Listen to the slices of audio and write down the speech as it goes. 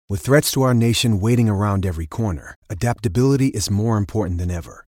With threats to our nation waiting around every corner, adaptability is more important than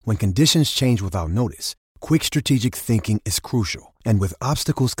ever. When conditions change without notice, quick strategic thinking is crucial. And with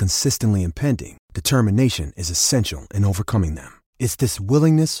obstacles consistently impending, determination is essential in overcoming them. It's this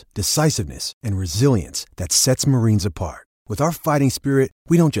willingness, decisiveness, and resilience that sets Marines apart. With our fighting spirit,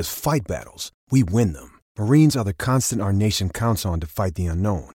 we don't just fight battles, we win them. Marines are the constant our nation counts on to fight the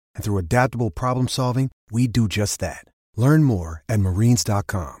unknown. And through adaptable problem solving, we do just that. Learn more at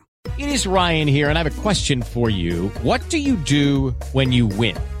marines.com. It is Ryan here, and I have a question for you. What do you do when you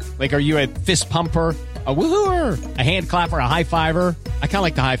win? Like, are you a fist pumper, a woohooer, a hand clapper, a high fiver? I kind of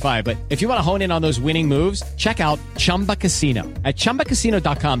like the high five, but if you want to hone in on those winning moves, check out Chumba Casino. At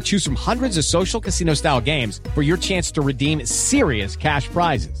ChumbaCasino.com, choose from hundreds of social casino-style games for your chance to redeem serious cash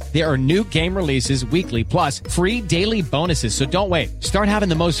prizes. There are new game releases weekly, plus free daily bonuses, so don't wait. Start having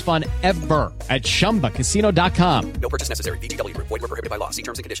the most fun ever at ChumbaCasino.com. No purchase necessary. VGW. Void where prohibited by law. See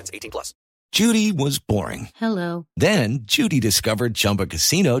terms and conditions. 18+. Judy was boring. Hello. Then Judy discovered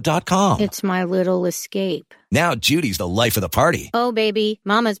ChumbaCasino.com. It's my little escape. Now Judy's the life of the party. Oh, baby,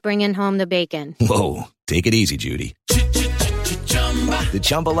 mama's bringing home the bacon. Whoa, take it easy, Judy. The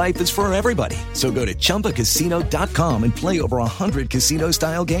Chumba life is for everybody. So go to ChumbaCasino.com and play over 100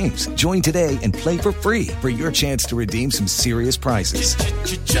 casino-style games. Join today and play for free for your chance to redeem some serious prizes.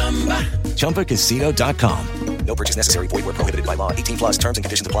 ChumbaCasino.com. No purchase necessary. Void where prohibited by law. 18+. Terms and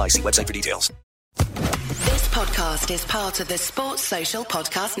conditions apply. See website for details. This podcast is part of the Sports Social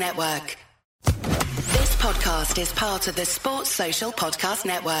Podcast Network. This podcast is part of the Sports Social Podcast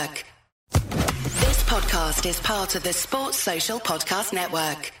Network. This podcast is part of the Sports Social Podcast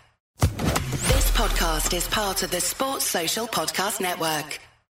Network. This podcast is part of the Sports Social Podcast Network.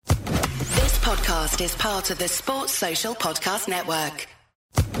 This podcast is part of the Sports Social Podcast Network.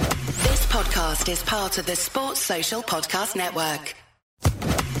 This podcast is part of the Sports Social Podcast Network.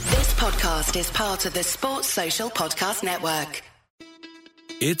 This podcast is part of the Sports Social Podcast Network.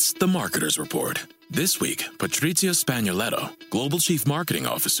 It's The Marketer's Report. This week, Patrizio Spagnoletto, Global Chief Marketing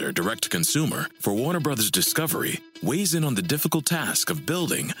Officer, Direct-to-Consumer for Warner Brothers Discovery, weighs in on the difficult task of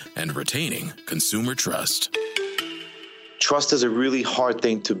building and retaining consumer trust. Trust is a really hard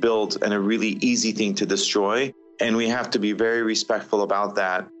thing to build and a really easy thing to destroy, and we have to be very respectful about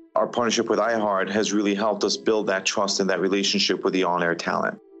that. Our partnership with iHeart has really helped us build that trust and that relationship with the on-air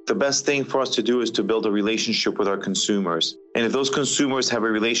talent. The best thing for us to do is to build a relationship with our consumers. And if those consumers have a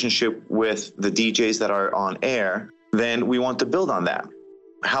relationship with the DJs that are on air, then we want to build on that.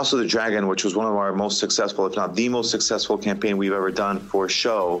 House of the Dragon, which was one of our most successful, if not the most successful campaign we've ever done for a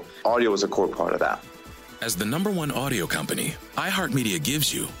show, audio was a core part of that. As the #1 audio company, iHeartMedia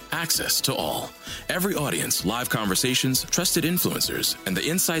gives you access to all. Every audience, live conversations, trusted influencers, and the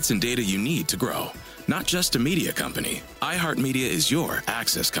insights and data you need to grow. Not just a media company, iHeartMedia is your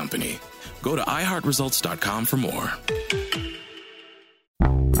access company. Go to iHeartResults.com for more.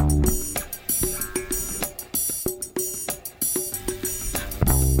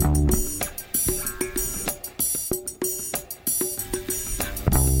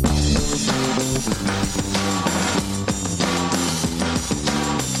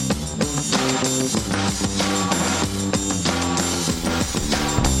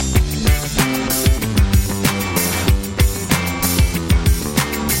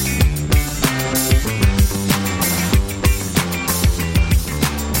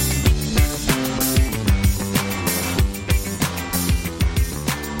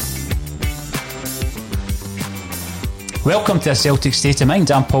 Welcome to A Celtic State of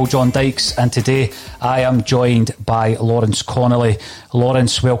Mind. I'm Paul John Dykes, and today I am joined by Lawrence Connolly.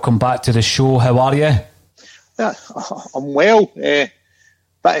 Lawrence, welcome back to the show. How are you? Yeah, I'm well.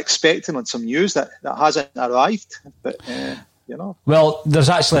 But expecting on some news that hasn't arrived. But, you know. Well, there's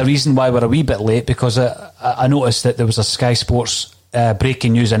actually a reason why we're a wee bit late, because I noticed that there was a Sky Sports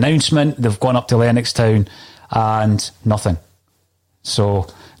breaking news announcement. They've gone up to Lennoxtown and nothing. So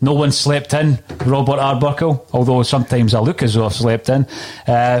no one slept in, Robert Arbuckle, although sometimes I look as though I've slept in.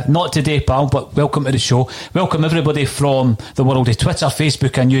 Not today, pal, but welcome to the show. Welcome everybody from the world of Twitter,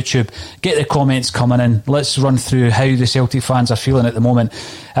 Facebook and YouTube. Get the comments coming in. Let's run through how the Celtic fans are feeling at the moment,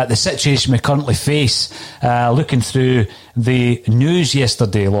 at the situation we currently face. Looking through the news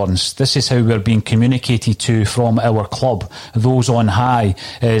yesterday, Lawrence, this is how we're being communicated to from our club. Those on high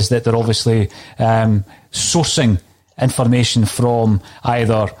is that they're obviously sourcing information from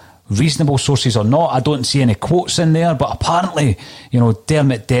either reasonable sources or not. I don't see any quotes in there, but apparently, you know,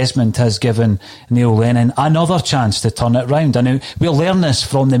 Dermot Desmond has given Neil Lennon another chance to turn it round. And we'll learn this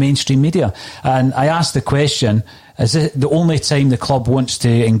from the mainstream media. And I asked the question, Is it the only time the club wants to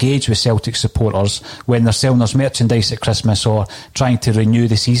engage with Celtic supporters when they're selling us merchandise at Christmas or trying to renew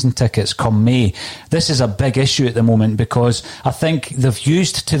the season tickets come May? This is a big issue at the moment because I think they've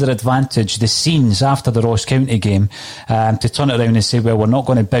used to their advantage the scenes after the Ross County game to turn it around and say, well, we're not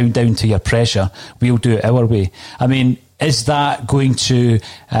going to bow down to your pressure, we'll do it our way. I mean, is that going to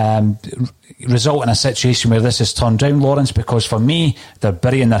result in a situation where this is turned round, Lawrence? Because for me, they're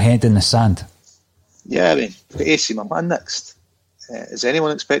burying their head in the sand. Yeah, I mean, we've got AC Milan next. Is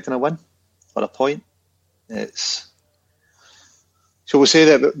anyone expecting a win or a point? Shall we say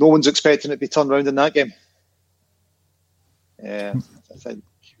that no one's expecting it to be turned around in that game? I think,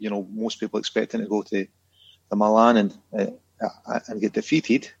 most people expecting it to go to Milan and get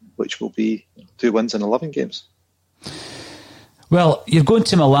defeated, which will be 2 wins in 11 games. Well, you're going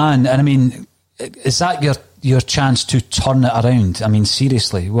to Milan, and I mean, is that your chance to turn it around? I mean,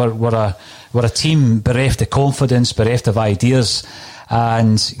 seriously, we're a team bereft of confidence, bereft of ideas,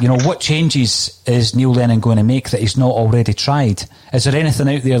 and what changes is Neil Lennon going to make that he's not already tried? Is there anything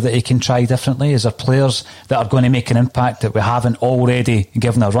out there that he can try differently? Is there players that are going to make an impact that we haven't already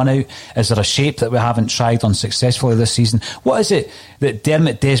given a run out? Is there a shape that we haven't tried unsuccessfully this season? What is it that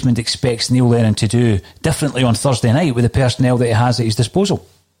Dermot Desmond expects Neil Lennon to do differently on Thursday night with the personnel that he has at his disposal?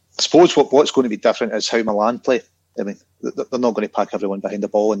 I suppose what's going to be different is how Milan play. I mean, they're not going to pack everyone behind the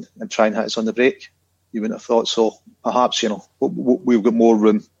ball and try and hit us on the break. You wouldn't have thought so. Perhaps, we've got more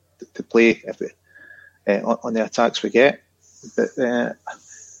room to play if on the attacks we get. But,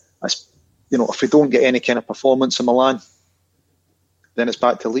 if we don't get any kind of performance in Milan, then it's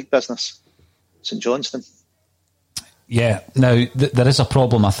back to league business. St Johnstone. Yeah, now there is a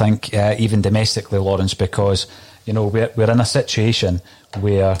problem, I think, even domestically, Lawrence, because we're in a situation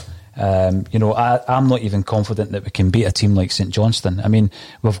where I'm not even confident that we can beat a team like St Johnstone. I mean,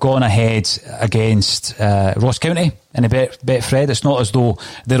 we've gone ahead against Ross County in a Betfred. It's not as though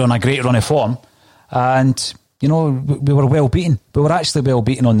they're on a great run of form, and we were well beaten. We were actually well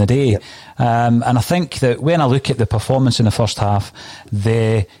beaten on the day. Yep. And I think that when I look at the performance in the first half,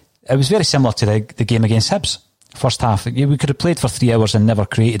 it was very similar to the game against Hibs. First half, we could have played for 3 hours and never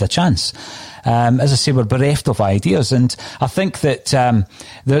created a chance. As I say, we're bereft of ideas, and I think that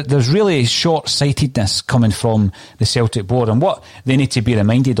there's really short-sightedness coming from the Celtic board, and what they need to be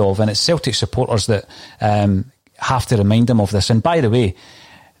reminded of, and it's Celtic supporters that have to remind them of this. And by the way,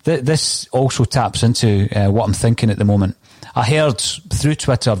 this also taps into what I'm thinking at the moment. I heard through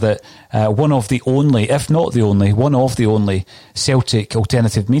Twitter that one of the only, if not the only, one of the only Celtic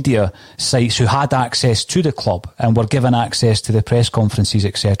alternative media sites who had access to the club and were given access to the press conferences,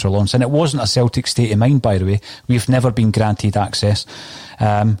 etc., Lawrence, and it wasn't a Celtic state of mind, by the way. We've never been granted access.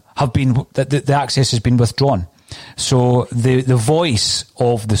 The access has been withdrawn. So the voice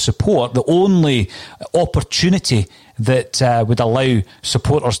of the support, the only opportunity that would allow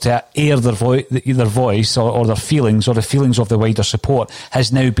supporters to air their voice or their feelings or the feelings of the wider support,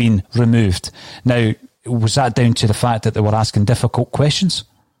 has now been removed. Now, was that down to the fact that they were asking difficult questions?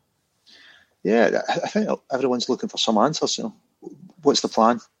 Yeah, I think everyone's looking for some answers. What's the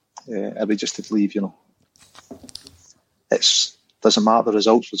plan? Are we just to leave? It doesn't matter the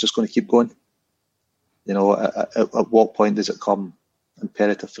results. We're just going to keep going. At what point does it come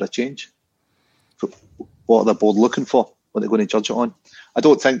imperative for a change? What are the board looking for? What are they going to judge it on? I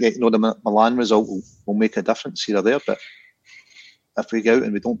don't think that the Milan result will make a difference here or there, but if we go out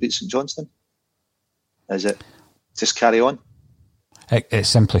and we don't beat St Johnstone, is it just carry on? It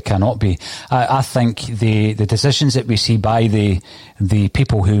simply cannot be. I think the decisions that we see by the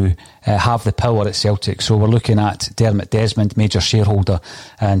people who have the power at Celtic, so we're looking at Dermot Desmond, major shareholder,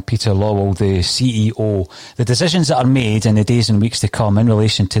 and Peter Lawwell, the CEO, the decisions that are made in the days and weeks to come in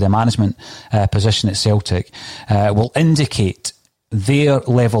relation to the management position at Celtic will indicate their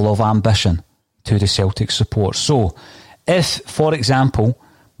level of ambition to the Celtic support. So if, for example,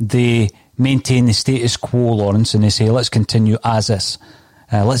 they maintain the status quo, Lawrence, and they say, let's continue as is,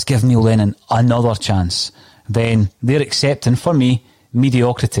 let's give Neil Lennon another chance, then they're accepting, for me,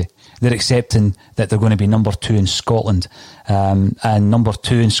 mediocrity. They're accepting that they're going to be number 2 in Scotland, and number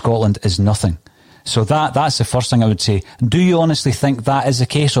 2 in Scotland is nothing. So that's the first thing I would say. Do you honestly think that is the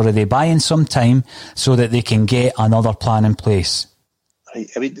case, or are they buying some time so that they can get another plan in place?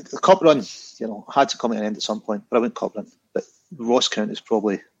 Right. I mean, the cup run, had to come to an end at some point. Brilliant cup run, but Ross County is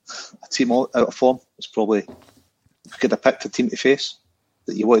probably a team out of form. It's probably, if you could have picked a team to face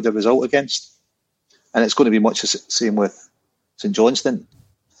that you wanted a result against, and it's going to be much the same with St Johnstone.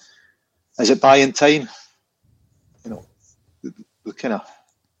 Is it buying time? We kind of,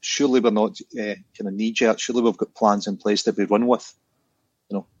 surely we're not kind of knee-jerk. Surely we've got plans in place that we run with.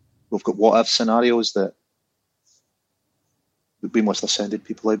 We've got what-if scenarios that we must have sended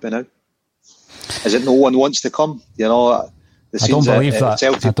people out by now. Is it no one wants to come? You know, the I don't believe that.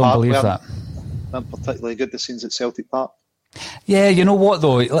 Celtic I don't Park believe that. Aren't particularly good, the scenes at Celtic Park. Yeah, you know what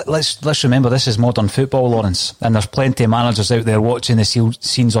though? Let's remember this is modern football, Lawrence, and there's plenty of managers out there watching the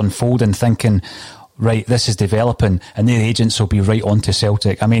scenes unfold and thinking, right, this is developing, and their agents will be right on to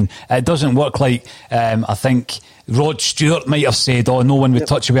Celtic. I mean, it doesn't work like I think Rod Stewart might have said, oh, no one would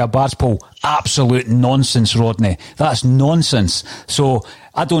touch you with a bar's pole. Absolute nonsense, Rodney. That's nonsense. So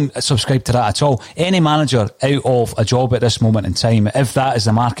I don't subscribe to that at all. Any manager out of a job at this moment in time, if that is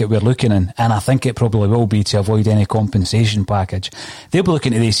the market we're looking in, and I think it probably will be to avoid any compensation package, they'll be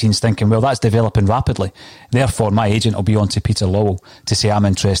looking at these scenes thinking, well, that's developing rapidly. Therefore, my agent will be on to Peter Lowell to say I'm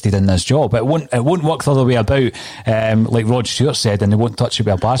interested in this job. It won't work the other way about, like Rod Stewart said, and they won't touch it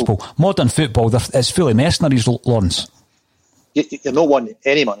with a bar's pole. Modern football, it's fully mercenaries, Lawrence. You're not wanting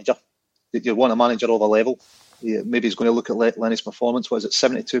any manager. You want a manager of a level. Maybe he's going to look at Lenny's performance. Was it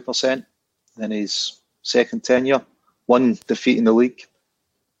 72% in his second tenure? 1 defeat in the league,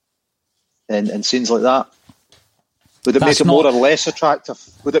 and scenes like that. Would it make it more or less attractive?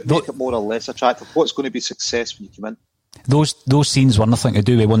 Would it make it more or less attractive? What's going to be success when you come in? Those scenes were nothing to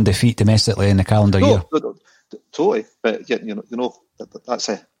do with 1 defeat domestically in the calendar year. No, totally. But you know that's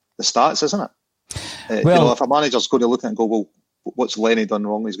the stats, isn't it? If a manager's going to look at it and go, well, what's Lenny done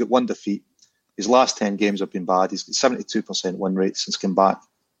wrong? He's got 1 defeat. His last 10 games have been bad. He's got 72% win rate since come back.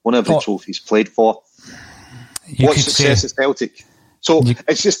 Won every trophy he's played for. What's success at Celtic? So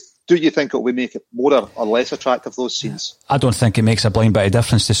it's just, do you think it would make it more or less attractive, those scenes? I don't think it makes a blind bit of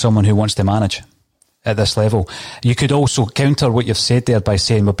difference to someone who wants to manage at this level. You could also counter what you've said there by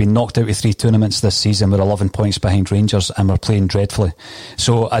saying we've been knocked out of 3 tournaments this season. We're 11 points behind Rangers and we're playing dreadfully.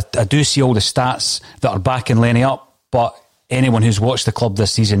 So I do see all the stats that are backing Lenny up, but anyone who's watched the club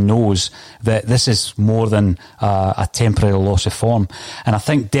this season knows that this is more than a temporary loss of form. And I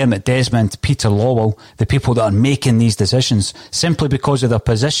think Dermot Desmond, Peter Lowell, the people that are making these decisions, simply because of their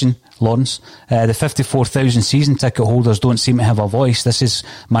position, Lawrence, the 54,000 season ticket holders don't seem to have a voice. This is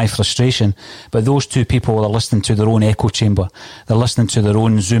my frustration. But those 2 people are listening to their own echo chamber. They're listening to their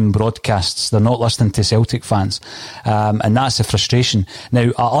own Zoom broadcasts. They're not listening to Celtic fans. And that's the frustration.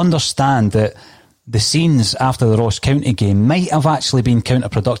 Now, I understand that the scenes after the Ross County game might have actually been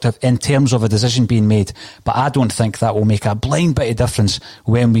counterproductive in terms of a decision being made, but I don't think that will make a blind bit of difference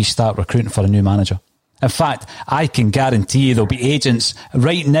when we start recruiting for a new manager. In fact, I can guarantee you there'll be agents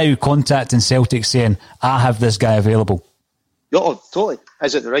right now contacting Celtic saying, I have this guy available. Oh, totally.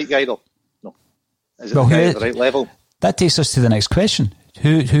 Is it the right guy though? No. Is it the guy at the right level? That takes us to the next question.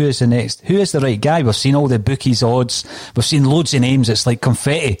 Who is the next? Who is the right guy? We've seen all the bookies odds. We've seen loads of names. It's like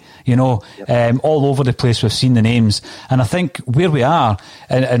confetti, all over the place. We've seen the names. And I think where we are,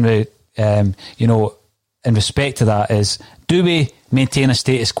 in respect to that is, do we maintain a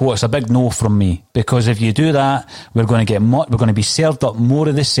status quo? It's a big no from me, because if you do that, we're going to be served up more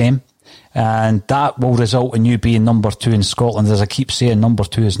of the same. And that will result in you being number 2 in Scotland. As I keep saying, number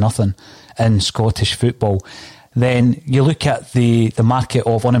 2 is nothing in Scottish football. Then you look at the market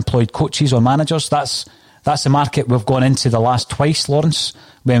of unemployed coaches or managers. That's the market we've gone into the last twice, Lawrence,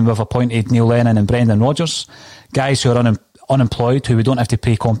 when we've appointed Neil Lennon and Brendan Rodgers, guys who are unemployed, who we don't have to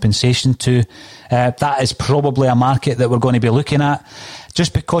pay compensation to. That is probably a market that we're going to be looking at.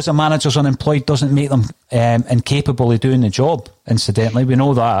 Just because a manager's unemployed doesn't make them incapable of doing the job, incidentally. We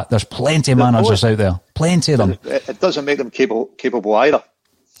know that. There's plenty of managers out there. Plenty of them. It doesn't make them capable either.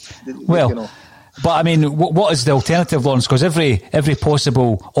 Well, but I mean, what is the alternative, Lawrence? Because every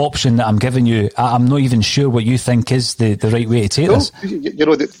possible option that I'm giving you, I'm not even sure what you think is the right way to take this.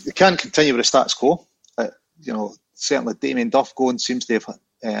 They can't continue with the status quo. Certainly Damien Duff going seems to have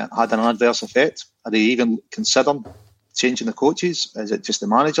had an adverse effect. Are they even considering changing the coaches? Is it just the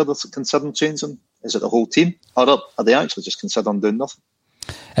manager that's considering changing? Is it the whole team? Or are they actually just considering doing nothing?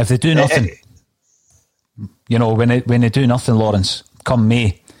 If they do nothing, when they do nothing, Lawrence, come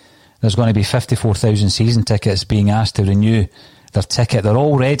May, there's going to be 54,000 season tickets being asked to renew their ticket. They're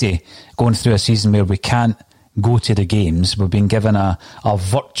already going through a season where we can't go to the games. We've been given a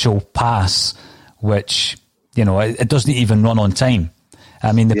virtual pass, which, it doesn't even run on time.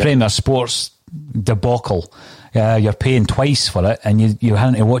 I mean, the Premier Sports debacle, you're paying twice for it and you're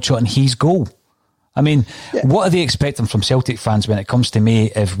having to watch it on his goal. I mean, what are they expecting from Celtic fans when it comes to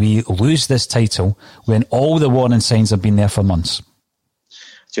May if we lose this title when all the warning signs have been there for months?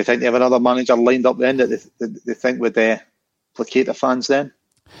 Do you think they have another manager lined up then that they think would placate the fans then?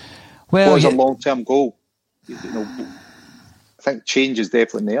 Well, what is a long-term goal? I think change is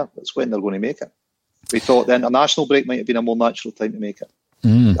definitely there. That's when they're going to make it. We thought the international break might have been a more natural time to make it.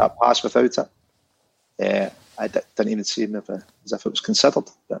 That pass without it. I didn't even see him as if it was considered.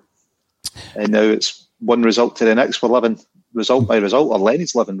 But, and now it's one result to the next. We're living result by result, or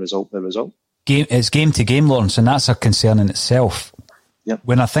Lenny's living result by result. It's game to game, Lawrence, and that's a concern in itself. Yep.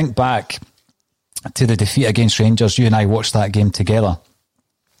 When I think back to the defeat against Rangers, you and I watched that game together.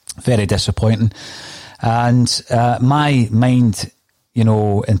 Very disappointing. And my mind,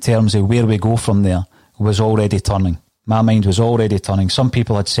 in terms of where we go from there, was already turning. My mind was already turning. Some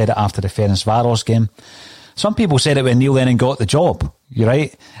people had said it after the Ferencváros game. Some people said it when Neil Lennon got the job. You're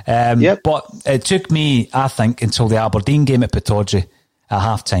right. Yep. But it took me, I think, until the Aberdeen game at Pittodrie at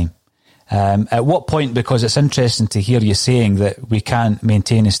half-time. At what point, because it's interesting to hear you saying that we can't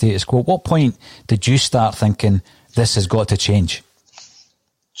maintain a status quo, at what point did you start thinking this has got to change?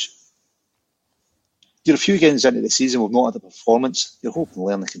 You're a few games into the season, we've not had a performance. You're hoping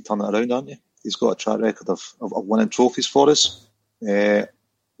Lennon can turn it around, aren't you? He's got a track record of winning trophies for us. The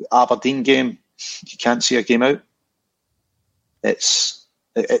Aberdeen game, you can't see a game out. It's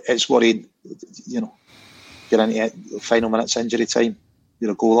worrying. You're into the final minutes injury time,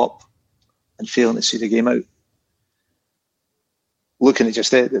 you're a goal up and failing to see the game out. Looking at just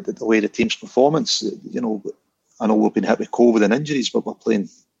the way the team's performance, I know we've been hit with COVID and injuries, but we're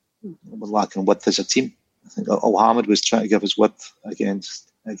lacking width as a team. I think Al-Hamid was trying to give us width again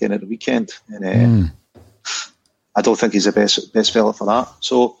at the weekend, and I don't think he's the best fella for that.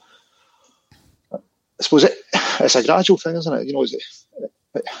 So I suppose it's a gradual thing, isn't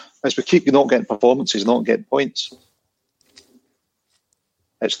it? As we keep not getting performances, not getting points,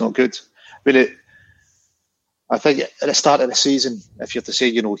 it's not good. I think at the start of the season, if you have to say,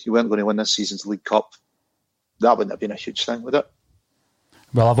 you weren't going to win this season's League Cup, that wouldn't have been a huge thing, would it?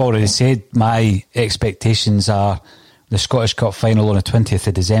 Well, I've already said my expectations are the Scottish Cup final on the 20th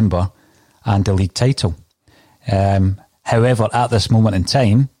of December and the league title. However, at this moment in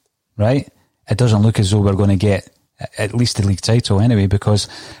time, right, it doesn't look as though we're going to get at least the league title anyway, because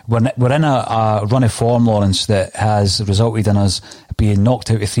we're in a run of form, Lawrence, that has resulted in us being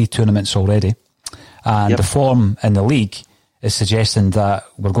knocked out of 3 tournaments already. And the form in the league is suggesting that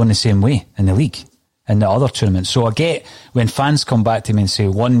we're going the same way in the league, in the other tournaments. So I get when fans come back to me and say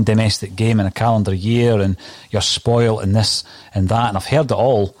one domestic game in a calendar year and you're spoiled and this and that, and I've heard it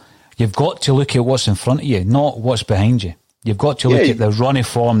all. You've got to look at what's in front of you, not what's behind you. You've got to look at the run of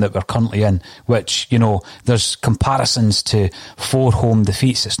form that we're currently in, which, there's comparisons to 4 home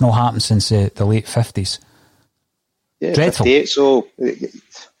defeats. It's not happened since the late 50s. Yeah, dreadful. 58, so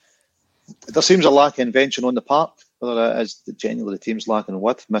there seems a lack of invention on the park, whether it is genuinely the team's lacking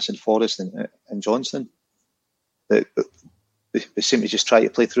width, missing Forrest and Johnston. They seem to just try to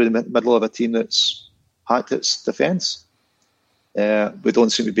play through the middle of a team that's hacked its defence. We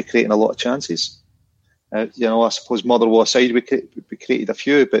don't seem to be creating a lot of chances. I suppose Motherwell aside, we created a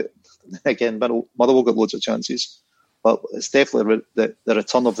few, but again, Motherwell got loads of chances. But it's definitely the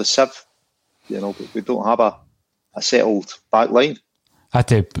return of the sieve. We don't have a settled back line. I had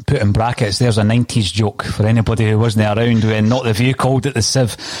to put in brackets, there's a 90s joke for anybody who wasn't around when Not The View called it the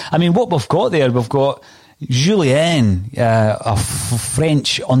sieve. I mean, what we've got there, we've got Julien, a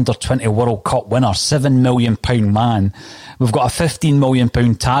French under-20 World Cup winner, £7 million man. We've got a £15 million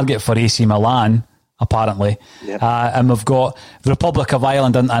target for AC Milan, apparently. Yep. And we've got the Republic of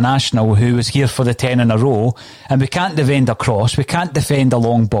Ireland International, who was here for the 10 in a row, and we can't defend a cross, we can't defend a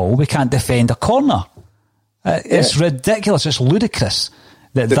long ball, we can't defend a corner. It's ridiculous, it's ludicrous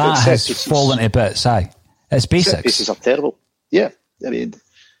that has fallen to bits. It's basics. Set pieces are terrible. Yeah, I mean,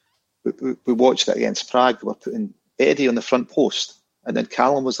 we watched it against Prague. They were putting Eddie on the front post, and then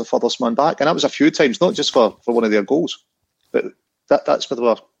Callum was the furthest man back, and that was a few times, not just for one of their goals, but that's where they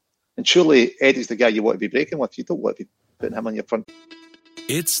were. And surely Eddie's the guy you want to be breaking with. You don't want to be putting him on your front.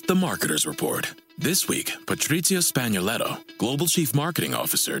 It's the Marketer's Report. This week, Patrizio Spagnoletto, Global Chief Marketing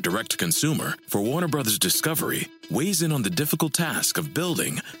Officer, Direct to Consumer for Warner Brothers Discovery, weighs in on the difficult task of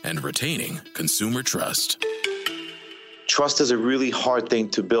building and retaining consumer trust. Trust is a really hard thing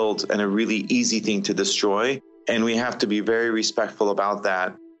to build and a really easy thing to destroy, and we have to be very respectful about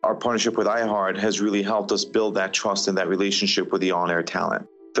that. Our partnership with iHeart has really helped us build that trust and that relationship with the on-air talent.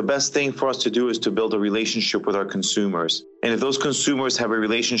 The best thing for us to do is to build a relationship with our consumers. And if those consumers have a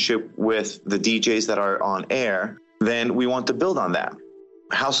relationship with the DJs that are on air, then we want to build on that.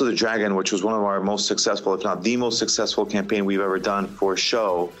 House of the Dragon, which was one of our most successful, if not the most successful campaign we've ever done for a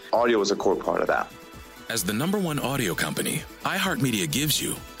show, audio was a core part of that. As the #1 audio company, iHeartMedia gives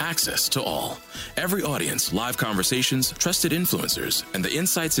you access to all. Every audience, live conversations, trusted influencers, and the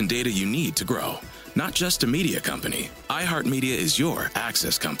insights and data you need to grow. Not just a media company, iHeartMedia is your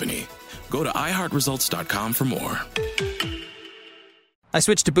access company. Go to iHeartResults.com for more. I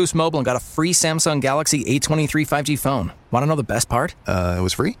switched to Boost Mobile and got a free Samsung Galaxy A23 5G phone. Want to know the best part? It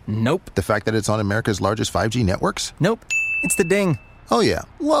was free? Nope. The fact that it's on America's largest 5G networks? Nope. It's the ding. Oh yeah,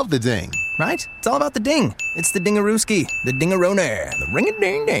 love the ding. Right? It's all about the ding. It's the dingarooski, the dingarooner, the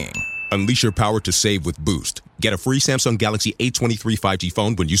ring-a-ding-ding. Unleash your power to save with Boost. Get a free Samsung Galaxy A23 5G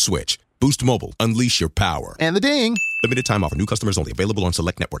phone when you switch. Boost Mobile. Unleash your power. And the ding. Limited time offer. New customers only. Available on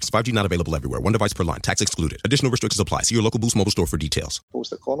select networks. 5G not available everywhere. One device per line. Tax excluded. Additional restrictions apply. See your local Boost Mobile store for details.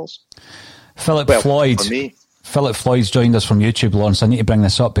 Post at Connells. Philip Floyd's joined us from YouTube, Lawrence. I need to bring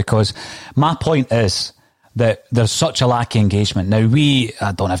this up because my point is that there's such a lack of engagement. Now,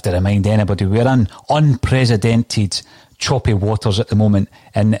 I don't have to remind anybody, we're in unprecedented choppy waters at the moment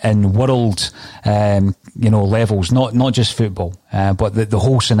in world levels, not just football, but the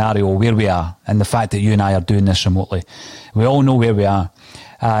whole scenario where we are and the fact that you and I are doing this remotely. We all know where we are.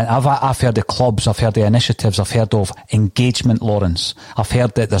 I've heard of clubs, I've heard of initiatives, I've heard of engagement, Lawrence. I've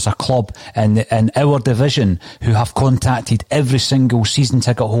heard that there's a club in our division who have contacted every single season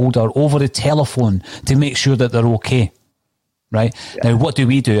ticket holder over the telephone to make sure that they're okay. Right? Yeah. Now, what do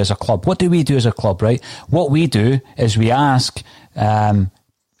we do as a club? Right? What we do is we ask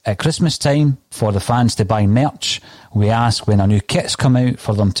at Christmas time for the fans to buy merch. We ask when a new kit's come out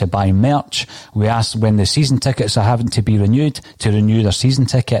for them to buy merch. We ask when the season tickets are having to be renewed to renew their season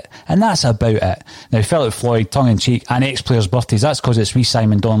ticket. And that's about it. Now, Philip Floyd, tongue-in-cheek, and ex-players' birthdays, that's because it's wee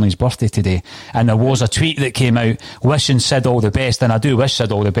Simon Donnelly's birthday today. And there was a tweet that came out wishing Sid all the best, and I do wish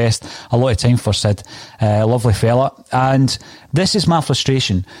Sid all the best. A lot of time for Sid. Lovely fella. And this is my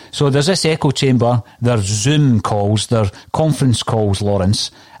frustration. So there's this echo chamber, there's Zoom calls, there's conference calls,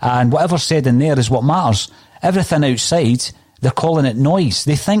 Lawrence, and whatever's said in there is what matters. Everything outside, they're calling it noise.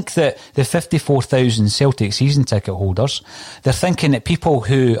 They think that the 54,000 Celtic season ticket holders, they're thinking that people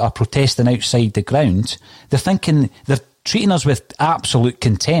who are protesting outside the ground, they're treating us with absolute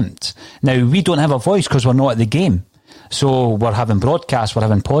contempt. Now, we don't have a voice because we're not at the game. So we're having broadcasts, we're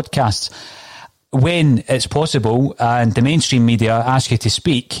having podcasts. When it's possible and the mainstream media ask you to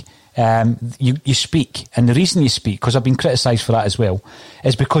speak, you speak. And the reason you speak, because I've been criticised for that as well,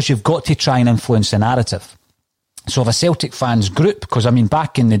 is because you've got to try and influence the narrative. So if a Celtic fans group, because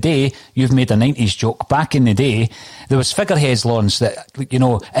back in the day, you've made a 90s joke, back in the day, there was figureheads, Lawrence, that,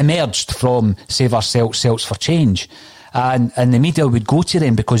 emerged from Save Our Celts for Change. And the media would go to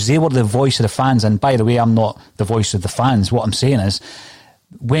them because they were the voice of the fans. And by the way, I'm not the voice of the fans. What I'm saying is,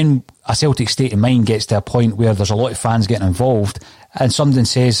 when a Celtic state of mind gets to a point where there's a lot of fans getting involved and something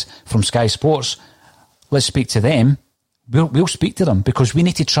says from Sky Sports, let's speak to them, we'll speak to them because we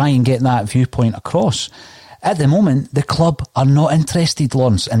need to try and get that viewpoint across. At the moment, the club are not interested,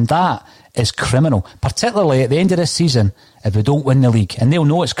 Lawrence, and that is criminal, particularly at the end of this season if we don't win the league. And they'll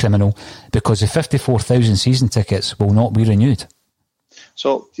know it's criminal because the 54,000 season tickets will not be renewed.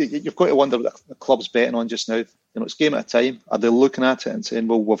 So you've got to wonder what the club's betting on just now. It's game at a time. Are they looking at it and saying,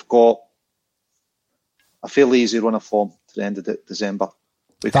 well, we've got a fairly easy run of form to the end of December.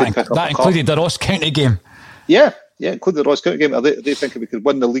 That included the Ross County game. Yeah, including the Ross County game. Are they thinking we could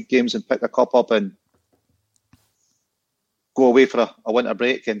win the league games and pick the cup up and go away for a winter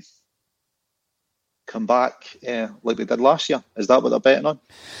break and come back like we did last year? Is that what they're betting on?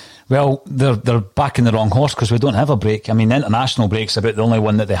 Well, they're backing the wrong horse because we don't have a break. The international break's about the only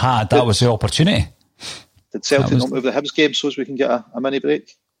one that they had. That was the opportunity. Did Celtic not move the Hibs game so as we can get a mini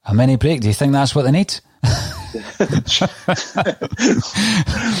break? A mini break? Do you think that's what they need?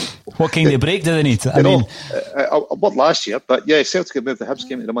 What kind of break do they need? I what last year, but yeah, Celtic have moved the Hibs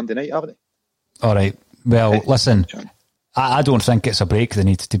game to the Monday night, haven't they? All right. Well, listen, I don't think it's a break they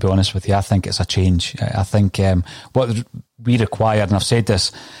need, to be honest with you. I think it's a change. I think what we require, and I've said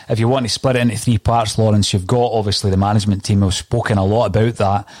this, if you want to split it into three parts, Lawrence, you've got obviously the management team who've spoken a lot about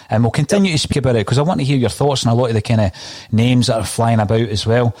that, and we'll continue to speak about it because I want to hear your thoughts on a lot of the kind of names that are flying about as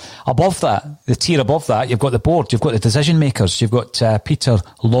well. Above that, the tier above that, you've got the board, you've got the decision makers, you've got Peter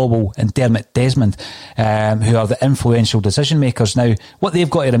Lawwell and Dermot Desmond, who are the influential decision makers. Now, what they've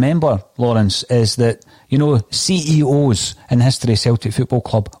got to remember, Lawrence, is that CEOs in the history of Celtic Football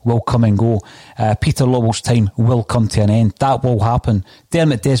Club will come and go. Peter Lawwell's time will come to an end. That will happen.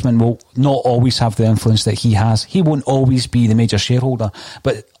 Dermot Desmond will not always have the influence that he has. He won't always be the major shareholder.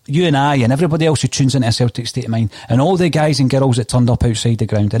 But you and I and everybody else who tunes into a Celtic state of mind and all the guys and girls that turned up outside the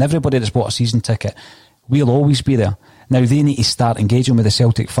ground and everybody that's bought a season ticket, we'll always be there. Now, they need to start engaging with the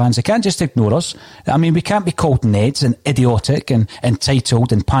Celtic fans. They can't just ignore us. We can't be called Neds and idiotic and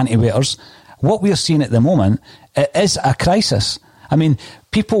entitled and panty waiters. What we're seeing at the moment is a crisis.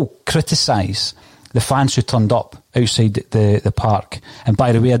 People criticise the fans who turned up outside the park. And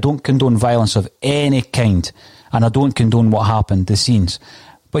by the way, I don't condone violence of any kind, and I don't condone what happened, the scenes.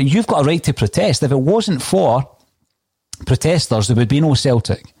 But you've got a right to protest. If it wasn't for protesters, there would be no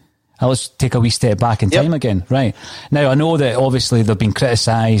Celtic. Now let's take a wee step back in time again. Right. Now, I know that obviously they've been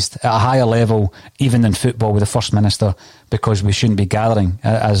criticised at a higher level, even in football, with the First Minister, because we shouldn't be gathering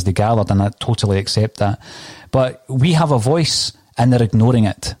as they gathered, and I totally accept that. But we have a voice, and they're ignoring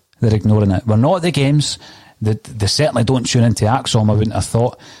it. They're ignoring it. We're not at the games. They certainly don't tune into Axom, I wouldn't have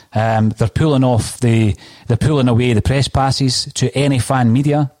thought. They're pulling away the press passes to any fan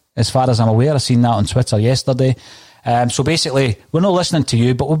media, as far as I'm aware. I've seen that on Twitter yesterday. So basically, we're not listening to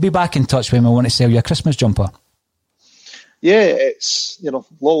you, but we'll be back in touch when we want to sell you a Christmas jumper. Yeah, it's,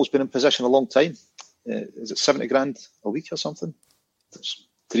 Lawwell's been in position a long time. Is it 70 grand a week or something? There's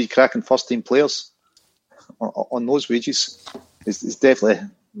 3 cracking first team players on those wages. He's definitely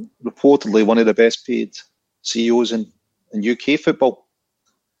reportedly one of the best paid CEOs in UK football.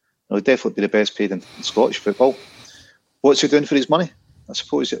 He'll definitely be the best paid in Scottish football. What's he doing for his money? I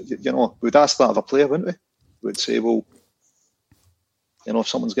suppose, we'd ask that of a player, wouldn't we? We'd say, well, if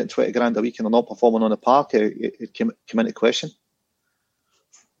someone's getting 20 grand a week and they're not performing on the park, it come into question.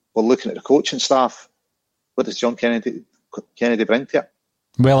 We're looking at the coaching staff. What does John Kennedy bring to it?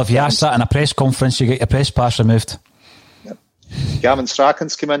 Well, if you ask that in a press conference, you get your press pass removed. Yep. Gavin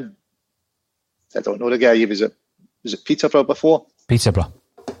Strachan's come in. I don't know the guy. Was it Peterborough before? Peterborough.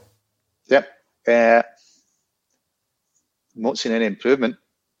 Yep. Not seen any improvement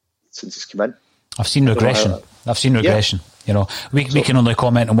since he's come in. I've seen regression. Yeah. We can only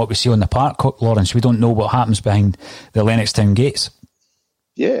comment on what we see on the park, Lawrence. We don't know what happens behind the Lennoxtown gates.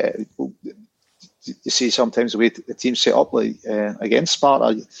 Yeah, well, you see sometimes the way the team's set up, like against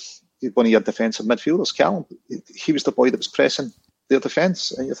Sparta, one of your defensive midfielders, Callum, he was the boy that was pressing their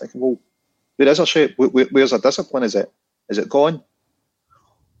defence, and you're thinking, well, where is our shape? Where's our discipline? Is it gone?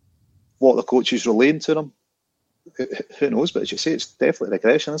 What are the coaches relaying to them? Who knows? But as you say, it's definitely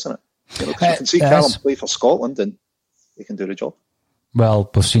regression, isn't it? You can see Callum play for Scotland and he can do the job. Well,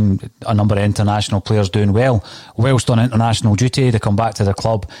 we've seen a number of international players doing well. Wales done international duty, they come back to the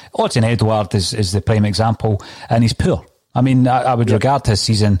club. Odsonne Edouard is the prime example, and he's poor. I mean, I would regard his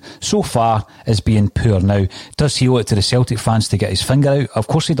season so far as being poor. Now, does he owe it to the Celtic fans to get his finger out? Of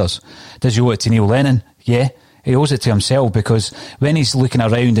course he does. Does he owe it to Neil Lennon? Yeah. He owes it to himself, because when he's looking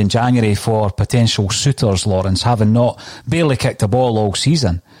around in January for potential suitors, Lawrence, having not barely kicked a ball all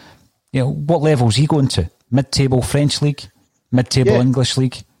season, what level's he going to? Mid-table French league? Mid-table English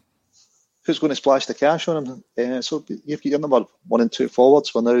league? Who's going to splash the cash on him? So you've got your number 1 and 2 forwards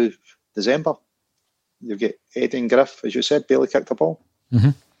for now, December. You've got Eddie and Griff, as you said, barely kicked a ball.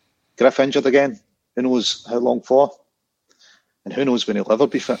 Mm-hmm. Griff injured again. Who knows how long for? And who knows when he'll ever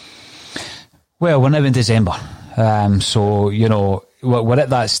be fit? Well, we're now in December. So, we're at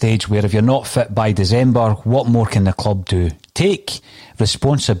that stage where if you're not fit by December, what more can the club do? Take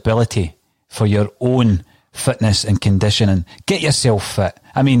responsibility for your own fitness and conditioning. Get yourself fit.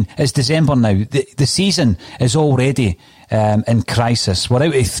 I mean, it's December now. The season is already in crisis. We're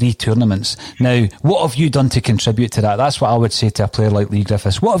out of 3 tournaments. Now, what have you done to contribute to that? That's what I would say to a player like Lee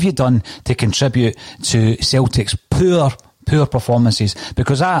Griffiths. What have you done to contribute to Celtic's poor performances?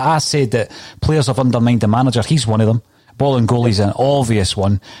 Because I said that players have undermined the manager. He's one of them. Ball and goalie's an obvious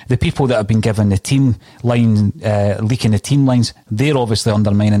one. The people that have been given the team line, leaking the team lines, they're obviously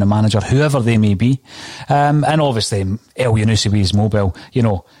undermining the manager, whoever they may be. And obviously El Yunusi is mobile,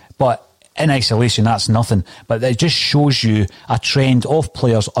 but in isolation that's nothing. But it just shows you a trend of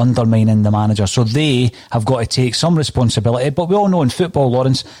players undermining the manager. So they have got to take some responsibility. But we all know in football,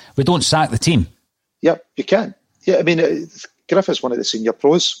 Lawrence, we don't sack the team. Yep, you can. Yeah, I mean, Griff is one of the senior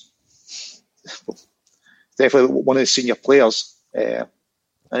pros. Definitely one of the senior players. And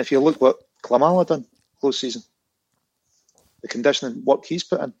if you look what Klamala done close season, the conditioning work he's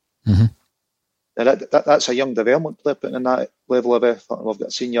put in, now that's a young development player putting in that level of effort. We've got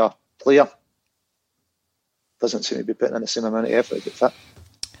a senior player. Doesn't seem to be putting in the same amount of effort to get fit.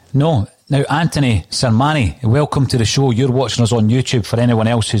 No. Now, Anthony Sermani, welcome to the show. You're watching us on YouTube. For anyone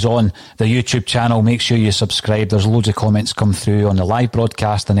else who's on the YouTube channel, make sure you subscribe. There's loads of comments come through on the live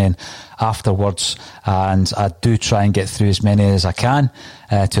broadcast and then afterwards. And I do try and get through as many as I can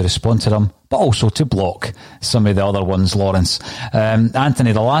to respond to them, but also to block some of the other ones, Lawrence.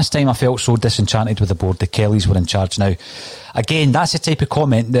 Anthony, the last time I felt so disenchanted with the board, the Kellys were in charge. Now, again, that's the type of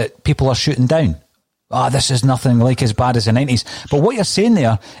comment that people are shooting down. This is nothing like as bad as the 90s. But what you're saying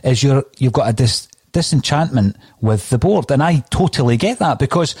there is you've got a disenchantment with the board, and I totally get that,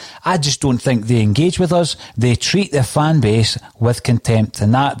 because I just don't think they engage with us. They treat their fan base with contempt,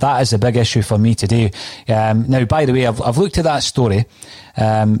 and that is a big issue for me today. Now, by the way, I've looked at that story.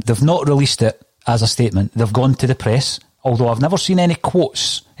 They've not released it as a statement. They've gone to the press, although I've never seen any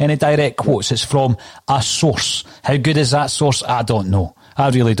quotes, any direct quotes. It's from a source. How good is that source? I don't know. I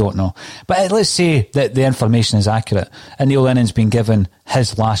really don't know. But let's say that the information is accurate and Neil Lennon's been given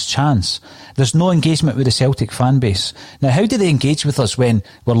his last chance. There's no engagement with the Celtic fan base. Now, how do they engage with us when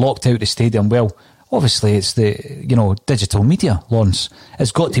we're locked out of the stadium? Well, obviously it's the, digital media, Lawrence.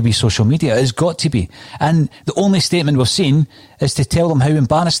 It's got to be social media. It's got to be. And the only statement we've seen is to tell them how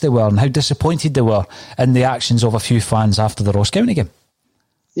embarrassed they were and how disappointed they were in the actions of a few fans after the Ross County game.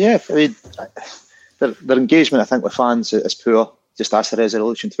 Yeah, I mean, their engagement, I think, with fans is poor. Just ask the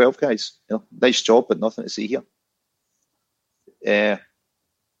Resolution 12 guys. Nice job, but nothing to see here.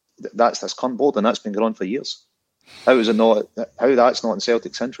 That's this cunt board, and that's been going on for years. How that's not in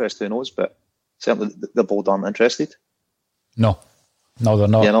Celtic's interest, who knows? But certainly the board aren't interested. No, they're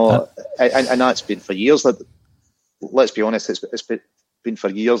not. And that's been for years. That, let's be honest, it's been for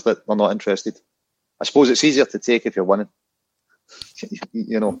years that they're not interested. I suppose it's easier to take if you're winning.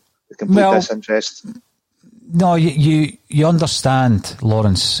 The complete disinterest. No, you understand,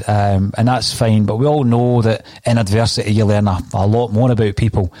 Lawrence, and that's fine, but we all know that in adversity you learn a lot more about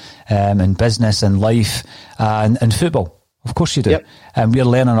people in business and life and football. Of course you do. Yep. And we're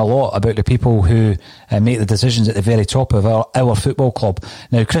learning a lot about the people who make the decisions at the very top of our football club.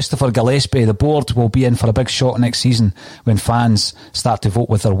 Now, Christopher Gillespie, the board will be in for a big shot next season when fans start to vote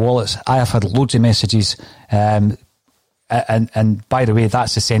with their wallets. I have had loads of messages and by the way,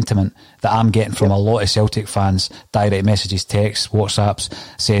 that's the sentiment that I'm getting from a lot of Celtic fans, direct messages, texts, WhatsApps,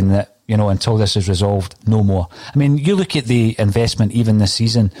 saying that, until this is resolved, no more. I mean, you look at the investment even this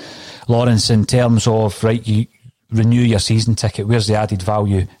season, Lawrence, in terms of, right, you renew your season ticket, where's the added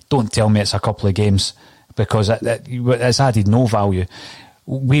value? Don't tell me it's a couple of games, because it's added no value.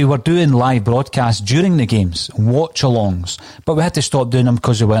 We were doing live broadcasts during the games, watch-alongs, but we had to stop doing them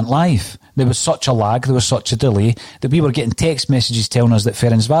because they weren't live. There was such a lag, there was such a delay, that we were getting text messages telling us that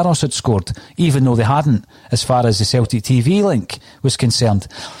Ferencváros had scored, even though they hadn't, as far as the Celtic TV link was concerned.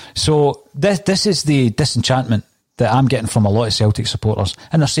 So this is the disenchantment that I'm getting from a lot of Celtic supporters,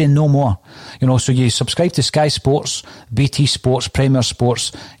 and they're saying no more. So you subscribe to Sky Sports, BT Sports, Premier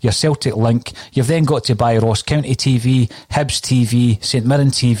Sports, your Celtic link. You've then got to buy Ross County TV, Hibs TV, St Mirren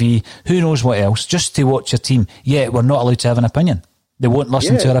TV, who knows what else, just to watch your team. Yet we're not allowed to have an opinion. They won't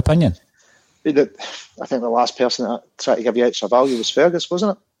listen to our opinion. I think the last person that tried to give you extra value was Fergus,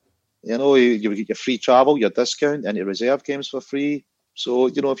 wasn't it? You would get your free travel, your discount, and your reserve games for free. So,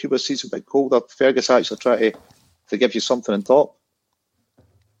 if you were season a bit colder, Fergus actually tried to give you something on top.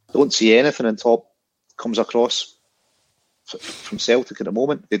 Don't see anything on top comes across from Celtic at the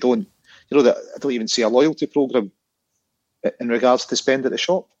moment. They don't, I don't even see a loyalty programme in regards to spend at the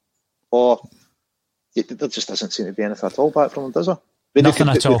shop, or there just doesn't seem to be anything at all back from them, does there? Nothing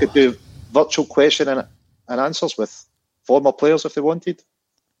at all. They could do virtual question and answers with former players if they wanted.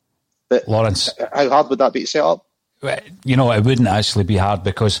 But Lawrence, how hard would that be to set up? It wouldn't actually be hard,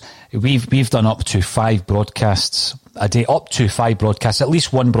 because we've done up to 5 broadcasts a day, at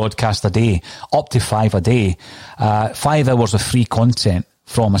least one broadcast a day, up to 5 a day, 5 hours of free content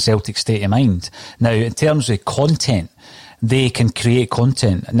from a Celtic state of mind. Now, in terms of content, they can create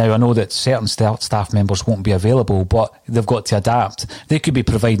content. Now, I know that certain staff members won't be available, but they've got to adapt. They could be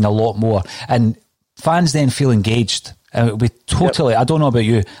providing a lot more, and fans then feel engaged. I don't know about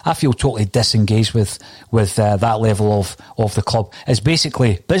you, I feel totally disengaged with that level of the club. It's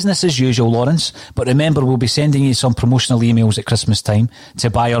basically business as usual, Lawrence, but remember, we'll be sending you some promotional emails at Christmas time to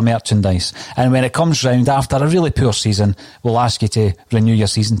buy our merchandise, and when it comes round after a really poor season, we'll ask you to renew your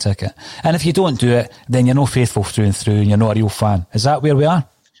season ticket, and if you don't do it, then you're not faithful through and through and you're not a real fan. Is that where we are?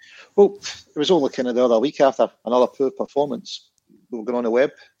 Well, it was only kind of the other week after another poor performance. We were going on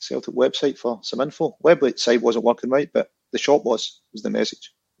the Celtic website for some info. Website wasn't working right, but the shop was the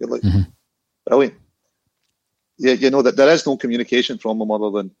message. You're like, brilliant. Yeah, that there is no communication from them other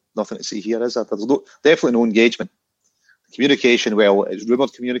than nothing to see here, is there? There's definitely no engagement. Communication, well, it's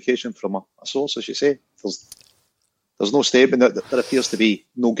rumoured communication from a source, as you say. There's no statement. There appears to be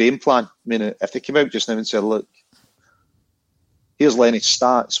no game plan. I mean, if they came out just now and said, look, here's Lenny's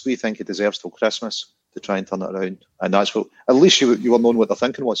stats, we think he deserves till Christmas to try and turn it around. And that's what, at least you were knowing what their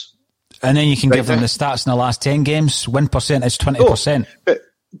thinking was. And then you can give them the stats in the last 10 games, win percentage 20%. No, but,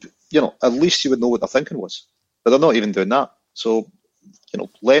 at least you would know what their thinking was. But they're not even doing that. So,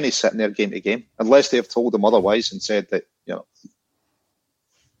 Lenny's sitting there game to game, unless they have told him otherwise and said that,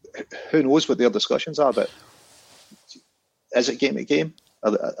 who knows what their discussions are, but is it game to game?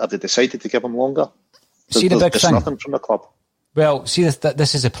 Have they decided to give him longer? There's nothing from the club. Well, see,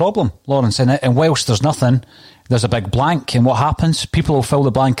 this is a problem, Lawrence, and whilst there's nothing, there's a big blank, and what happens? People will fill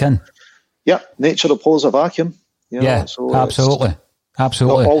the blank in. Yeah, nature opposes a vacuum. Yeah, so absolutely.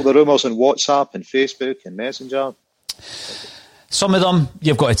 All the rumours on WhatsApp and Facebook and Messenger. Some of them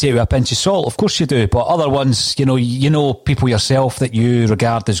you've got to take with a pinch of salt, of course you do. But other ones, you know people yourself that you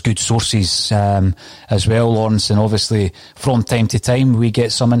regard as good sources as well, Lawrence. And obviously, from time to time, we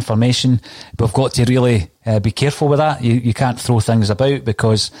get some information. We've got to really be careful with that. You can't throw things about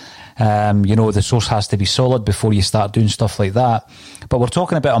because the source has to be solid before you start doing stuff like that. But we're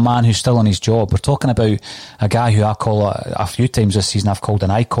talking about a man who's still on his job. We're talking about a guy who I call a few times this season. I've called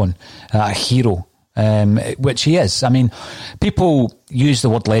an icon, a hero. Which he is. I mean, people use the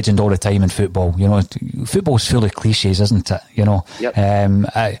word legend all the time in football. Football's full of cliches, isn't it? Yep.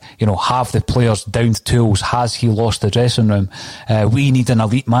 Have the players down the tools? Has he lost the dressing room? We need an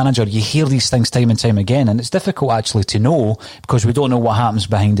elite manager. You hear these things time and time again, and it's difficult actually to know because we don't know what happens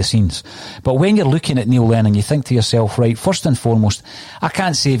behind the scenes. But when you're looking at Neil Lennon, you think to yourself, right, first and foremost, I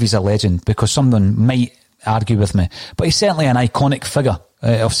can't say if he's a legend because someone might argue with me, but he's certainly an iconic figure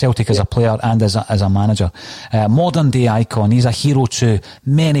of Celtic as a player and as a manager. Modern day icon. He's a hero to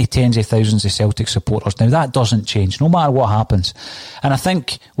many tens of thousands of Celtic supporters. Now that doesn't change no matter what happens. And I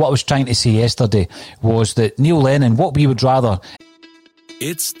think what I was trying to say yesterday was that Neil Lennon, what we would rather...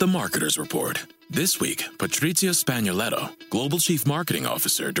 It's the Marketer's Report. This week, Patrizio Spagnoletto, Global Chief Marketing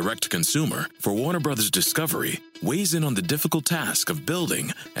Officer, Direct to Consumer for Warner Brothers Discovery, weighs in on the difficult task of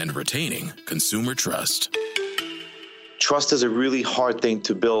building and retaining consumer trust. Trust is a really hard thing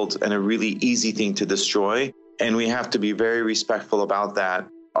to build and a really easy thing to destroy, and we have to be very respectful about that.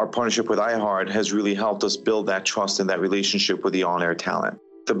 Our partnership with iHeart has really helped us build that trust and that relationship with the on-air talent.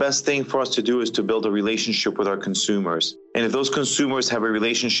 The best thing for us to do is to build a relationship with our consumers. And if those consumers have a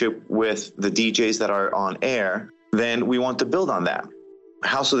relationship with the DJs that are on air, then we want to build on that.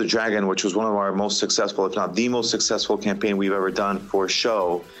 House of the Dragon, which was one of our most successful, if not the most successful campaign we've ever done for a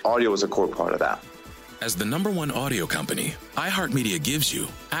show, audio was a core part of that. As the #1 audio company, iHeartMedia gives you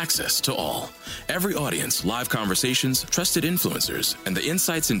access to all. Every audience, live conversations, trusted influencers, and the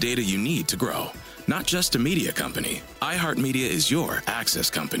insights and data you need to grow. Not just a media company, iHeartMedia is your access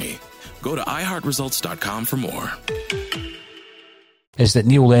company. Go to iHeartResults.com for more. Is that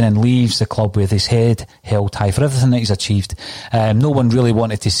Neil Lennon leaves the club with his head held high for everything that he's achieved. No one really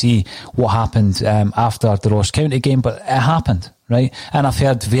wanted to see what happened after the Ross County game, but it happened, right? And I've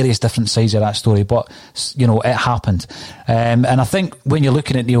heard various different sides of that story, but, it happened. And I think when you're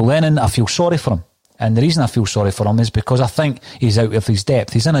looking at Neil Lennon, I feel sorry for him. And the reason I feel sorry for him is because I think he's out of his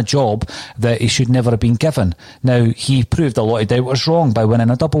depth. He's in a job that he should never have been given. Now, he proved a lot of doubters wrong by winning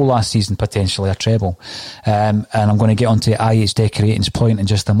a double last season, potentially a treble. And I'm going to get onto IH Decorating's point in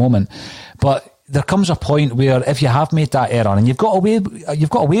just a moment. But there comes a point where if you have made that error and you've got away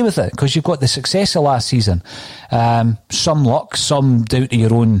with it because you've got the success of last season, some luck, some down to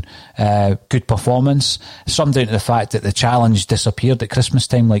your own good performance, some down to the fact that the challenge disappeared at Christmas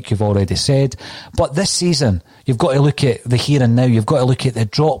time, like you've already said. But this season, you've got to look at the here and now. You've got to look at the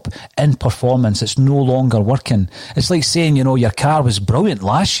drop in performance. It's no longer working. It's like saying, your car was brilliant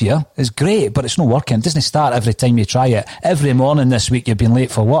last year. It's great, but it's not working. It doesn't start every time you try it. Every morning this week you've been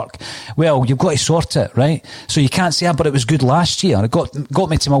late for work. Well, you've got to sort it, right? So you can't say, but it was good last year. It got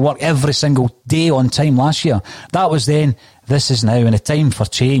me to my work every single day on time last year. That was then. This is now, and the time for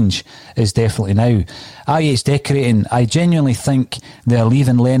change is definitely now. IH Decorating, I genuinely think they're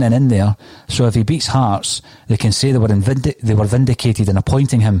leaving Lennon in there, so if he beats Hearts, they can say they were vindicated in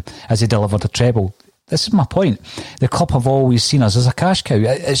appointing him as he delivered a treble. This is my point. The club have always seen us as a cash cow.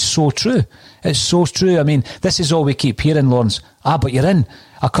 It's so true. It's so true. I mean, this is all we keep hearing, Lawrence. But you're in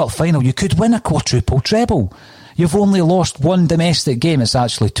a cup final. You could win a quadruple treble. You've only lost one domestic game. It's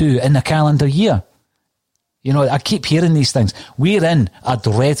actually 2 in the calendar year. I keep hearing these things. We're in a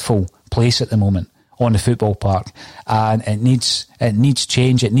dreadful place at the moment on the football park, and it needs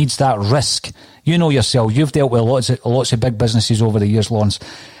change. It needs that risk. You know yourself. You've dealt with lots of big businesses over the years, Lawrence,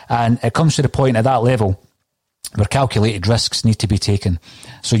 and it comes to the point at that level where calculated risks need to be taken.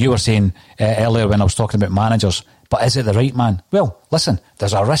 So you were saying earlier when I was talking about managers, but is it the right man? Well, listen,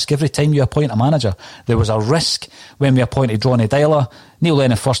 there's a risk every time you appoint a manager. There was a risk when we appointed Ronnie Dyler, Neil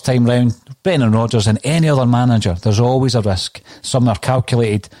Lennon first time round, Brendan Rodgers and any other manager. There's always a risk. Some are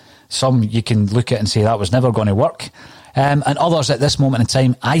calculated. Some you can look at and say that was never going to work. And others at this moment in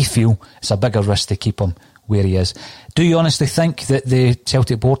time, I feel it's a bigger risk to keep him where he is. Do you honestly think that the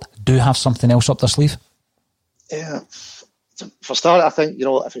Celtic board do have something else up their sleeve? Yeah. For start, I think,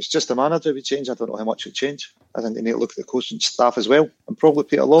 if it's just the manager we change, I don't know how much it would change. I think they need to look at the coaching staff as well, and probably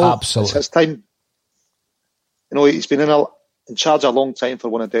Peter Law. Absolutely. It's his time. He's been in charge a long time for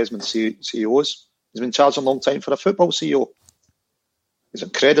one of Desmond's CEOs. He's been in charge a long time for a football CEO. He's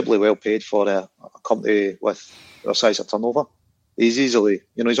incredibly well paid for a company with their size of turnover. He's easily,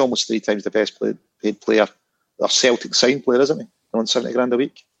 he's almost 3 times the best paid player, or Celtic signed player, isn't he? On 70 grand a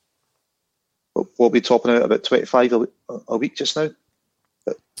week. But we'll be topping out about 25 a week just now.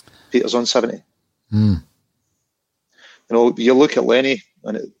 But Peter's on 70. Mm. You look at Lenny,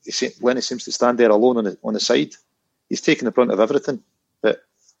 and Lenny seems to stand there alone on the side. He's taking the brunt of everything. But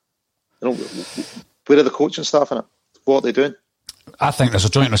where are the coaching staff in it? What are they doing? I think there's a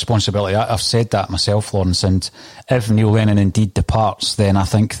joint responsibility. I've said that myself, Lawrence, and if Neil Lennon indeed departs, then I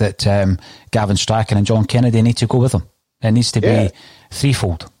think that Gavin Strachan and John Kennedy need to go with him. It needs to be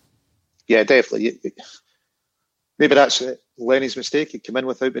threefold. Yeah, definitely. Maybe that's Lenny's mistake. He came in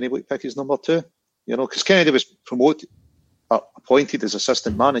without being able to pick his number 2. Because Kennedy was appointed as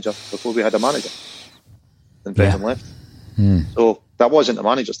assistant manager before we had a manager. And Brendan left. So that wasn't the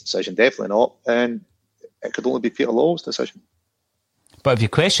manager's decision, definitely not. And it could only be Peter Law's decision. But if you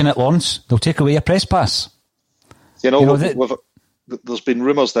question it, Lawrence, they'll take away your press pass. There's been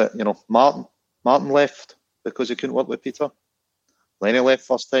rumours that, Martin left because he couldn't work with Peter. Lenny left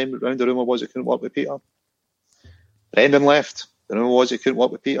first time round. The rumour was he couldn't work with Peter. Brendan left. The rumour was he couldn't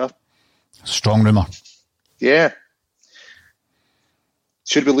work with Peter. Strong rumour. Yeah.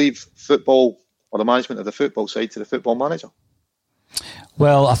 Should we leave football or the management of the football side to the football manager?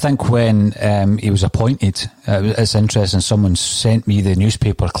 Well, I think when he was appointed, it's interesting, someone sent me the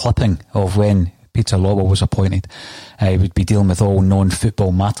newspaper clipping of when Peter Lawwell was appointed. He would be dealing with all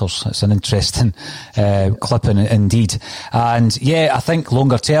non-football matters. It's an interesting clipping indeed. And yeah, I think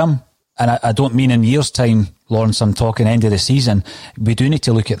longer term, and I don't mean in years' time, Lawrence, I'm talking end of the season, we do need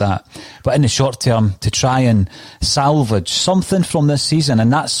to look at that. But in the short term, to try and salvage something from this season,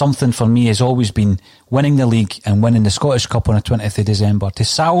 and that something for me has always been winning the league and winning the Scottish Cup on the 20th of December. To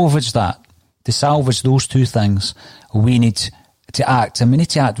salvage that, to salvage those 2 things, we need to act, and we need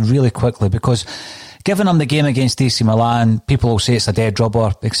to act really quickly, because given them the game against AC Milan, people will say it's a dead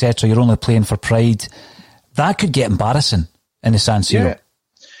rubber, etc. You're only playing for pride. That could get embarrassing in the San Siro.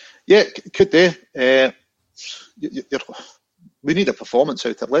 Yeah, could do. We need a performance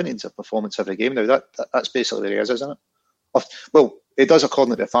out there. Lenny needs a performance every game now. That's basically where he is, isn't it? Well, it does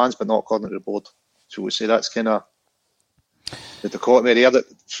according to the fans, but not according to the board. So we say that's kind of the dichotomy here.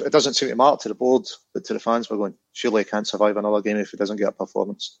 It doesn't seem to matter to the board, but to the fans, we're going, surely he can't survive another game if he doesn't get a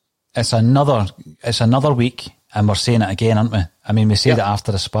performance. It's another week, and we're saying it again, aren't we? I mean, we said it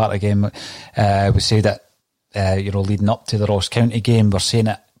after the Sparta game. We said it, leading up to the Ross County game. We're saying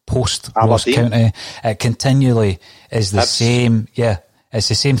it post Ross County. It continually is the same. Yeah, it's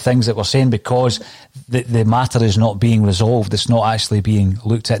the same things that we're saying, because the matter is not being resolved. It's not actually being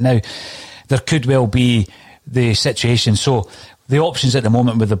looked at. Now, there could well be the situation. So the options at the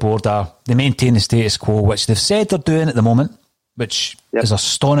moment with the board are they maintain the status quo, which they've said they're doing at the moment, which is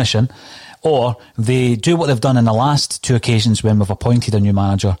astonishing, or they do what they've done in the last 2 occasions when we've appointed a new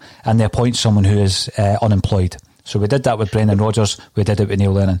manager, and they appoint someone who is unemployed. So we did that with Brendan Rodgers, we did it with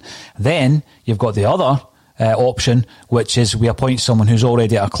Neil Lennon. Then you've got the other option, which is we appoint someone who's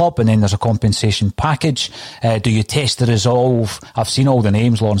already at a club, and then there's a compensation package. Do you test the resolve? I've seen all the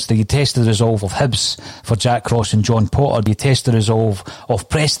names, Lawrence. Do you test the resolve of Hibs for Jack Cross and John Potter? Do you test the resolve of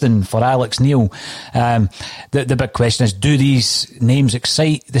Preston for Alex Neil? The big question is, do these names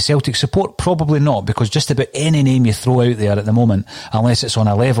excite the Celtic support? Probably not, because just about any name you throw out there at the moment, unless it's on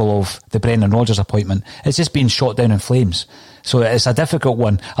a level of the Brendan Rodgers appointment, it's just being shot down in flames. So it's a difficult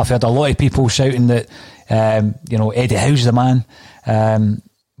one. I've heard a lot of people shouting that Eddie Howe's the man.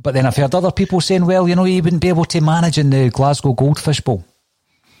 But then I've heard other people saying, well, he wouldn't be able to manage in the Glasgow Goldfish Bowl.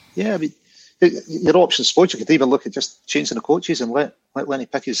 Yeah, I mean, your options sports, you could even look at just changing the coaches and let Lenny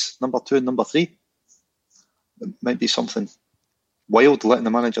pick his number 2 and number 3. It might be something wild, letting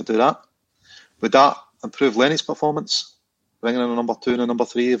the manager do that. Would that improve Lenny's performance? Bringing in a number 2 and a number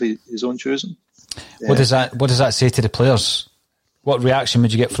 3 of his own choosing? Yeah. What does that say to the players? What reaction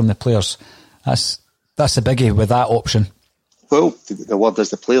would you get from the players? That's the biggie with that option. Well, the word is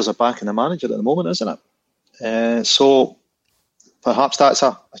the players are backing the manager at the moment, isn't it? So perhaps that's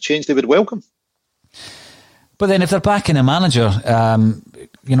a change they would welcome. But then if they're backing a manager, are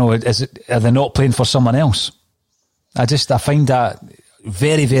they not playing for someone else? I find that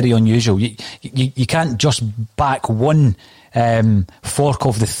very, very unusual. You can't just back one fork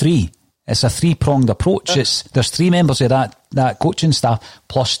of the 3 It's a three-pronged approach. There's three members of that coaching staff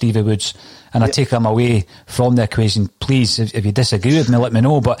plus Stevie Woods, and I take them away from the equation. Please, if you disagree with me, let me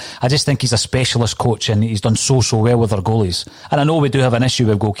know. But I just think he's a specialist coach, and he's done so well with our goalies. And I know we do have an issue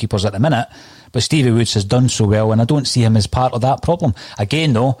with goalkeepers at the minute, but Stevie Woods has done so well, and I don't see him as part of that problem.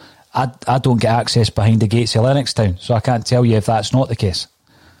 Again, though, I don't get access behind the gates of Lennoxtown, so I can't tell you if that's not the case.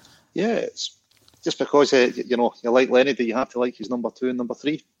 Yeah, it's just because you like Lenny, do you have to like his number 2 and number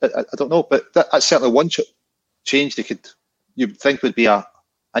 3? I don't know, but that's certainly one change you'd think would be an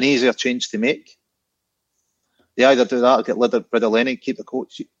easier change to make. They either do that or get rid of Lenny, keep the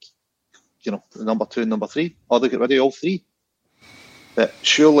coach, the number 2 and number 3, or they get rid of all three. But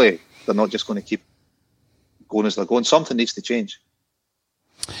surely they're not just going to keep going as they're going. Something needs to change.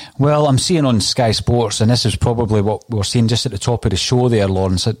 Well, I'm seeing on Sky Sports, and this is probably what we're seeing just at the top of the show there,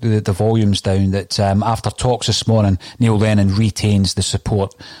 Lawrence, the volume's down, that after talks this morning, Neil Lennon retains the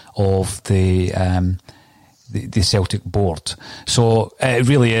support of the Celtic board. So it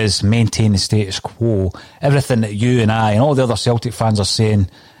really is maintain the status quo. Everything that you and I and all the other Celtic fans are saying,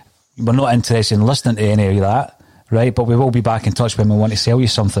 we're not interested in listening to any of that, right? But we will be back in touch when we want to sell you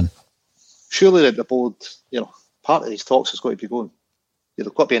something. Surely that the board, part of these talks has got to be going. There's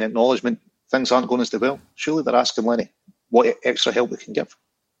got to be an acknowledgement things aren't going as they will. Surely they're asking Lenny what extra help we can give.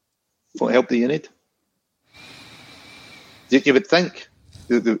 What help do you need? You would think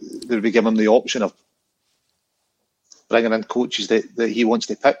they would be giving him the option of bringing in coaches that he wants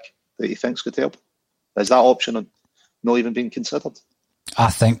to pick, that he thinks could help. Is that option not even being considered? I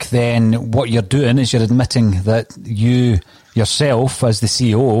think then what you're doing is you're admitting that you yourself, as the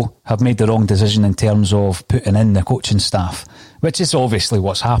CEO, have made the wrong decision in terms of putting in the coaching staff, which is obviously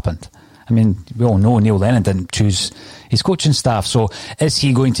what's happened. I mean, we all know Neil Lennon didn't choose his coaching staff. So is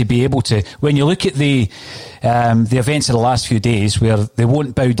he going to be able to, when you look at the events of the last few days where they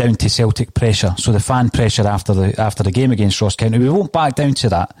won't bow down to Celtic pressure, so the fan pressure after the game against Ross County, we won't back down to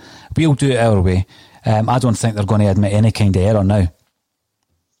that. We'll do it our way. I don't think they're going to admit any kind of error now.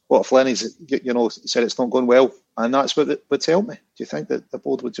 What if Lenny's, said it's not going well, and that's what it would tell me? Do you think that the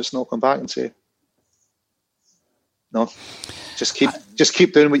board would just not come back and say, no, just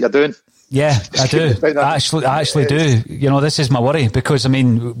keep doing what you're doing? Yeah, I do. I actually do. This is my worry because,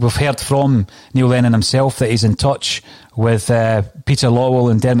 we've heard from Neil Lennon himself that he's in touch with Peter Lawwell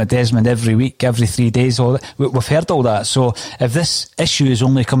and Dermot Desmond every week, every 3 days. We've heard all that. So if this issue is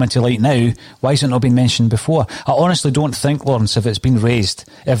only coming to light now, why has it not been mentioned before? I honestly don't think, Lawrence, if it's been raised,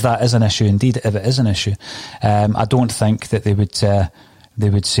 if that is an issue, indeed, if it is an issue, I don't think that they would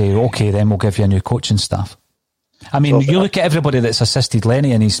say, OK, then we'll give you a new coaching staff. You look at everybody that's assisted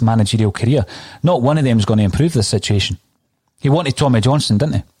Lenny in his managerial career, not one of them is going to improve this situation. He wanted Tommy Johnson,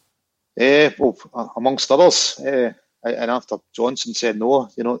 didn't he? Well, amongst others. And after Johnson said no,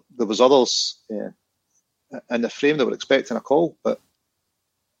 there was others in the frame that were expecting a call, but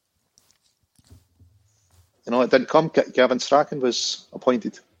it didn't come. Gavin Strachan was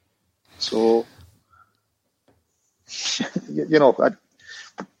appointed. So,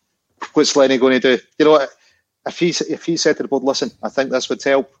 what's Lenny going to do? If he said to the board, listen, I think this would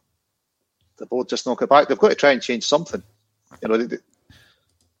help, the board just knock it back. They've got to try and change something. I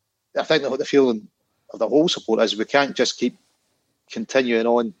think the feeling of the whole support is we can't just keep continuing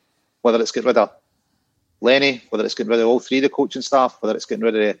on, whether it's getting rid of Lenny, whether it's getting rid of all three of the coaching staff, whether it's getting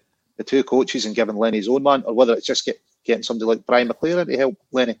rid of the two coaches and giving Lenny his own man, or whether it's just getting somebody like Brian McLaren to help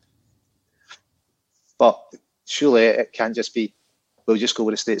Lenny. But surely it can't just be, we'll just go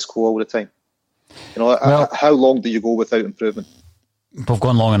with the status quo all the time. How long do you go without improvement? We've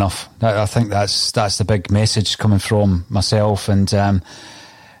gone long enough. I think that's the big message coming from myself. And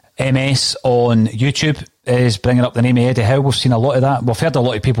MS on YouTube is bringing up the name of Eddie Howe. We've seen a lot of that. We've heard a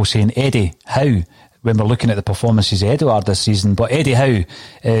lot of people saying Eddie Howe when we're looking at the performances of Edouard this season. But Eddie Howe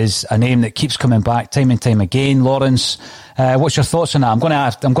is a name that keeps coming back time and time again. Lawrence, what's your thoughts on that? I'm going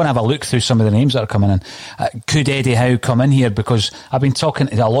to have a look through some of the names that are coming in. Could Eddie Howe come in here? Because I've been talking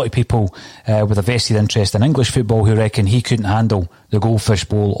to a lot of people with a vested interest in English football who reckon he couldn't handle the Goldfish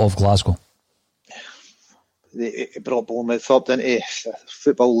Bowl of Glasgow. It brought Bournemouth up into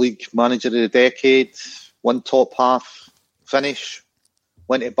Football League Manager of the Decade, won top half finish,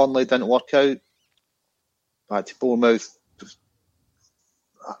 went to Burnley, didn't work out. Back to Bournemouth,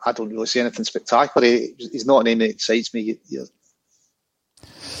 I don't really see anything spectacular. He's not a name that excites me.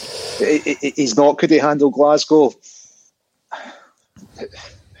 He's not. Could he handle Glasgow?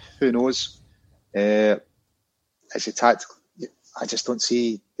 Who knows? As a tactical, I just don't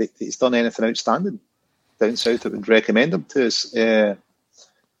see that he's done anything outstanding down south that would recommend him to us.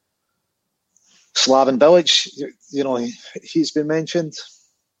 Slaven Bilic, he's been mentioned.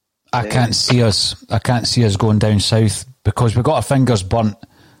 I can't see us going down south because we got our fingers burnt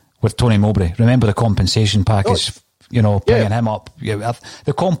with Tony Mowbray. Remember the compensation package? Bringing him up. Yeah,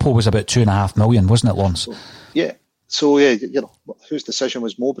 the compo was about $2.5 million, wasn't it, Lawrence? So whose decision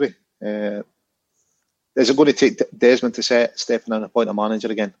was Mowbray? Is it going to take Desmond to step in and appoint a manager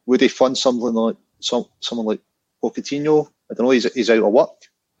again? Would he fund someone like Pochettino? I don't know. He's out of work.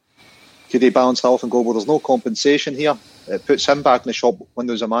 Could he balance that off and go, well, there's no compensation here? It puts him back in the shop when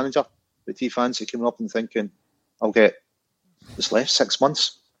there's a manager. But he fancy coming up and thinking, I'll get what's left, 6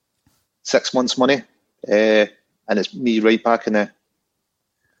 months. 6 months' money. And it's me right back in the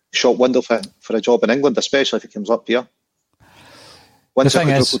shop window for a job in England, especially if he comes up here. Wins a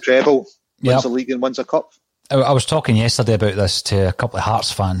quadruple treble, wins the league and wins a cup. I was talking yesterday about this to a couple of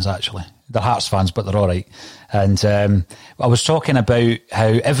Hearts fans, actually. They're Hearts fans, but they're all right. And I was talking about how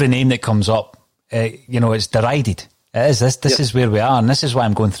every name that comes up, it's derided. It is. This is where we are, and this is why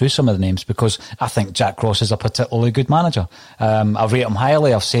I'm going through some of the names, because I think Jack Ross is a particularly good manager. I rate him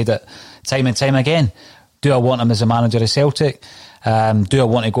highly. I've said it time and time again. Do I want him as a manager of Celtic? Do I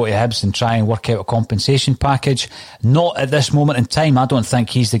want to go to Hibs and try and work out a compensation package? Not at this moment in time. I don't think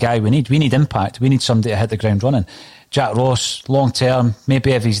he's the guy we need. We need impact. We need somebody to hit the ground running. Jack Ross, long term,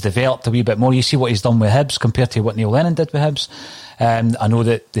 maybe if he's developed a wee bit more. You see what he's done with Hibs compared to what Neil Lennon did with Hibs. I know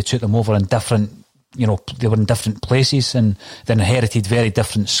that they took them over in different, they were in different places and they inherited very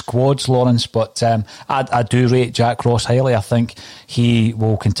different squads, Lawrence. But I do rate Jack Ross highly. I think he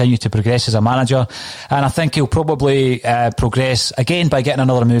will continue to progress as a manager. And I think he'll probably progress again by getting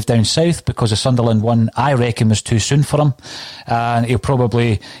another move down south, because the Sunderland one, I reckon, was too soon for him. And he'll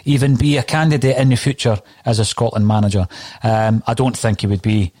probably even be a candidate in the future as a Scotland manager. I don't think he would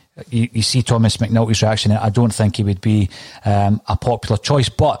be... You see Thomas McNulty's reaction. I don't think he would be a popular choice.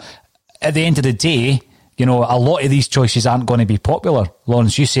 But at the end of the day, a lot of these choices aren't going to be popular.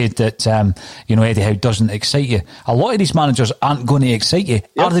 Lawrence, you said that, Eddie Howe doesn't excite you. A lot of these managers aren't going to excite you.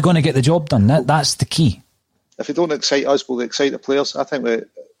 Yep. Are they going to get the job done? That's the key. If they don't excite us, will they excite the players? I think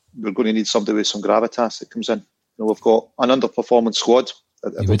we're going to need somebody with some gravitas that comes in. We've got an underperforming squad. I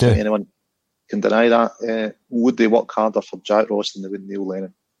don't think anyone can deny that. Would they work harder for Jack Ross than they would Neil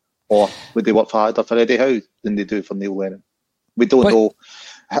Lennon? Or would they work harder for Eddie Howe than they do for Neil Lennon? We don't know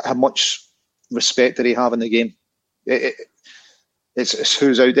how much respect do they have in the game. It's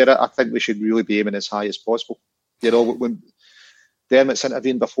who's out there. I think we should really be aiming as high as possible. When Dermot's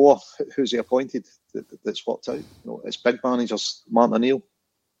intervened before, who's he appointed that's worked out? It's big managers, Martin O'Neill,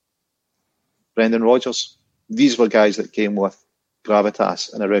 Brendan Rodgers. These were guys that came with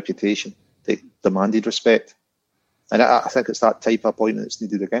gravitas and a reputation. They demanded respect. And I think it's that type of appointment that's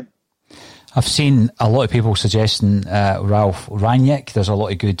needed again. I've seen a lot of people suggesting Ralph Rangnick. There's a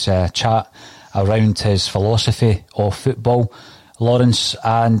lot of good chat around his philosophy of football, Lawrence.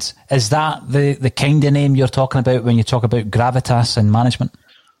 And is that the kind of name you're talking about when you talk about gravitas and management?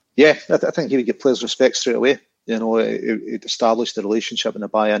 Yeah, I think he would get players' respect straight away. He'd establish the relationship and the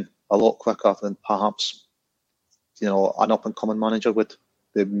buy-in a lot quicker than perhaps, an up-and-coming manager would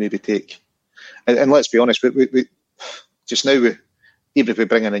maybe take. And let's be honest, we just now, even if we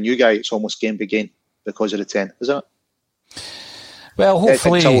bring in a new guy, it's almost game by game because of the 10, isn't it? Well,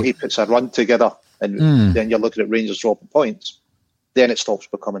 hopefully... Until he puts a run together and then you're looking at Rangers dropping points, then it stops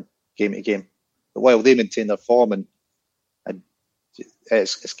becoming game to game. But while they maintain their form, and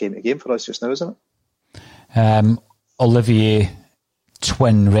it's game to game for us just now, isn't it? Olivier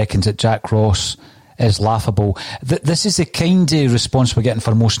Twin reckons that Jack Ross is laughable. This is the kind of response we're getting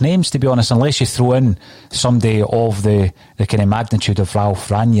for most names, to be honest, unless you throw in somebody of the kind of magnitude of Ralph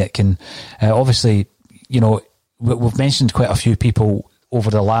Rangnick. And obviously, we've mentioned quite a few people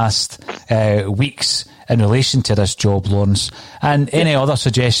over the last weeks in relation to this job, Lawrence. And any other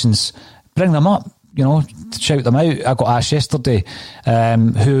suggestions, bring them up, shout them out. I got asked yesterday,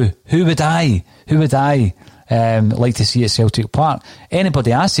 who would I like to see at Celtic Park?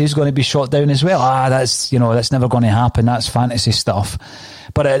 Anybody I say is going to be shot down as well. That's never going to happen. That's fantasy stuff.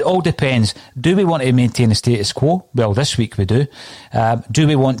 But it all depends. Do we want to maintain the status quo? Well, this week we do. Do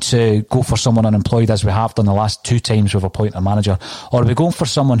we want to go for someone unemployed, as we have done the last 2 times we've appointed a manager? Or are we going for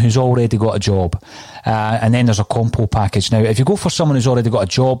someone who's already got a job? And then there's a compo package. Now, if you go for someone who's already got a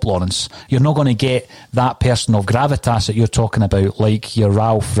job, Lawrence, you're not going to get that person of gravitas that you're talking about, like your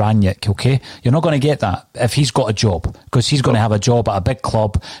Ralph Rangnick, okay? You're not going to get that if he's got a job, because he's going to have a job at a big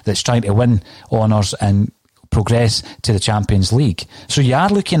club that's trying to win honours and progress to the Champions League. So you are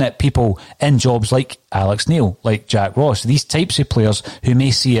looking at people in jobs like Alex Neil, like Jack Ross, these types of players who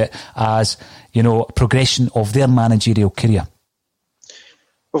may see it as, progression of their managerial career.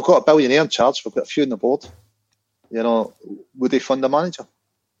 We've got a billionaire in charge. We've got a few on the board. Would they fund a manager?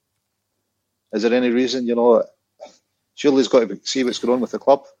 Is there any reason, surely he's got to see what's going on with the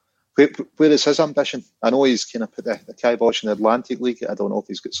club. Where is his ambition? I know he's kind of put the kibosh in the Atlantic League. I don't know if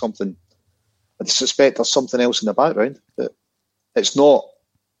he's got something. I suspect there's something else in the background. But it's not,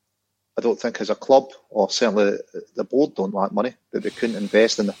 I don't think, as a club, or certainly the board don't lack money, but they couldn't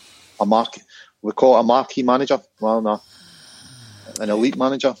invest in a market. We call it a marquee manager rather than an elite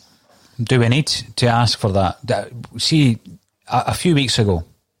manager. Do we need to ask for that? See, a few weeks ago,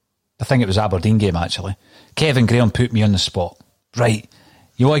 I think it was Aberdeen game actually, Kevin Graham put me on the spot. Right,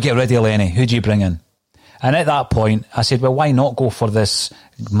 you want to get rid of Lenny, who do you bring in? And at that point, I said, well, why not go for this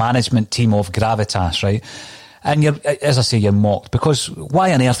management team of gravitas, right? And as I say, you're mocked, because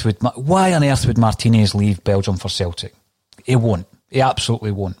why on earth would Martinez leave Belgium for Celtic? He won't. He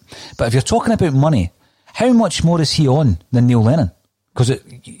absolutely won't. But if you're talking about money, how much more is he on than Neil Lennon? Because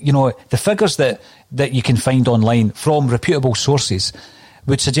the figures that you can find online from reputable sources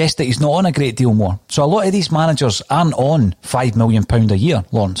would suggest that he's not on a great deal more. So a lot of these managers aren't on £5 million a year,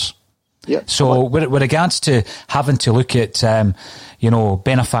 Lawrence. Yeah. So with regards to having to look at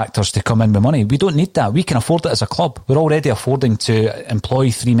benefactors to come in with money, we don't need that. We can afford it as a club. We're already affording to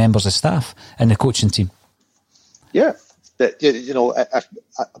employ 3 members of staff in the coaching team. Yeah.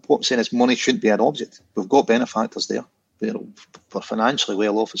 What I'm saying is money shouldn't be an object. We've got benefactors there. We're financially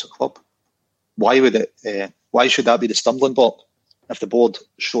well off as a club. Why should that be the stumbling block if the board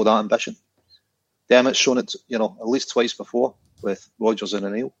show that ambition? Dermot's shown it, at least twice before with Rodgers and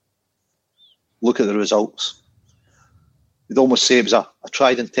O'Neill. Look at the results. You'd almost say it was a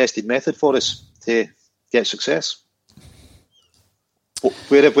tried and tested method for us to get success.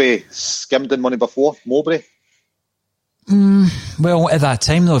 Where have we skimmed in money before? Mowbray? Well, at that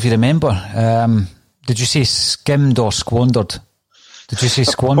time, though, if you remember, did you say skimmed or squandered? Did you say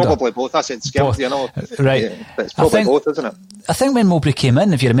squandered? Probably both. I said skimmed, Right. Yeah, but it's probably both, isn't it? I think when Mowbray came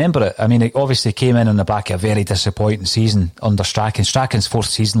in, if you remember it, I mean, it obviously came in on the back of a very disappointing season under Strachan. Strachan's 4th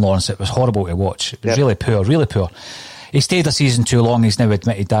season, Lawrence, it was horrible to watch. It was really poor, really poor. He stayed a season too long. He's now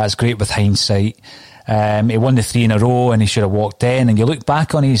admitted that. It's great with hindsight. He won the 3 in a row and he should have walked in. And you look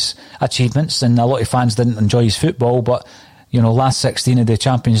back on his achievements, and a lot of fans didn't enjoy his football, but, last 16 of the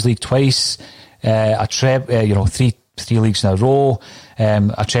Champions League twice, three leagues in a row,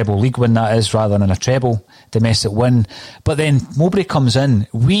 a treble league win that is, rather than a treble domestic win. But then Mowbray comes in.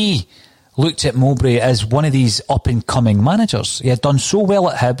 We looked at Mowbray as one of these up-and-coming managers. He had done so well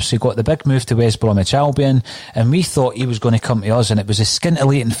at Hibs, he got the big move to West Bromwich Albion, and we thought he was going to come to us, and it was a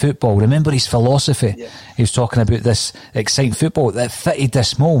scintillating football. Remember his philosophy? Yeah. He was talking about this exciting football that fitted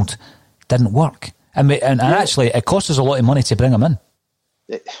this mould. Didn't work. And actually, it cost us a lot of money to bring him in.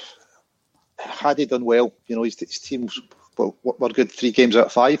 Had he done well, his teams were good 3 games out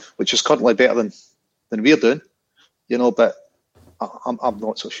of 5, which is currently better than we're doing, but I'm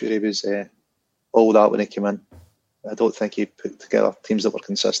not so sure he was all that when he came in. I don't think he put together teams that were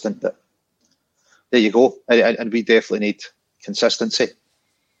consistent, but there you go. And we definitely need consistency.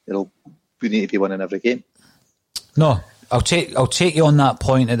 We need to be winning every game. No, I'll take you on that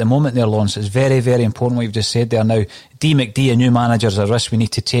point at the moment there, Lawrence. It's very, very important what you've just said there. Now, D. McD, a new manager, is a risk we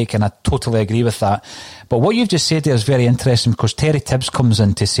need to take, and I totally agree with that. But what you've just said there is very interesting, because Terry Tibbs comes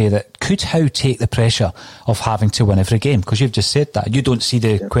in to say that could Howe take the pressure of having to win every game? Because you've just said that. You don't see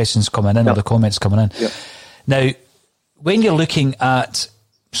the questions coming in or the comments coming in. Yeah. Now, when you're looking at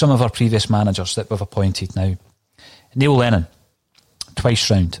some of our previous managers that we've appointed now, Neil Lennon,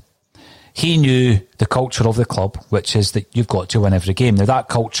 twice round. He knew the culture of the club, which is that you've got to win every game. Now, that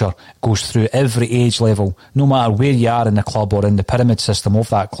culture goes through every age level, no matter where you are in the club or in the pyramid system of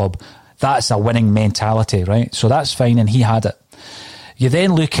that club. That's a winning mentality, right? So that's fine, and he had it. You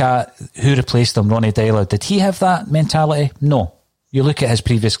then look at who replaced him, Ronnie Dyler. Did he have that mentality? No. You look at his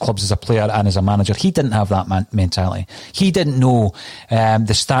previous clubs as a player and as a manager, he didn't have that mentality. He didn't know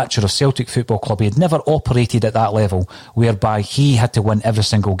the stature of Celtic Football Club. He had never operated at that level whereby he had to win every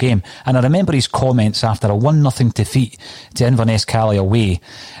single game. And I remember his comments after a 1-0 defeat to Inverness Cali away,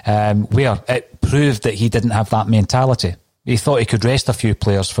 where it proved that he didn't have that mentality. He thought he could rest a few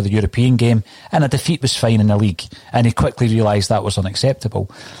players for the European game, and a defeat was fine in the league, and he quickly realised that was unacceptable.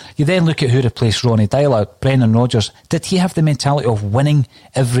 You then look at who replaced Ronnie Dyler, Brendan Rodgers. Did he have the mentality of winning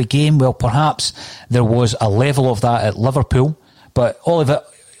every game? Well, perhaps there was a level of that at Liverpool, but all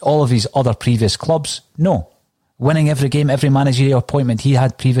of his other previous clubs, no. Winning every game, every managerial appointment he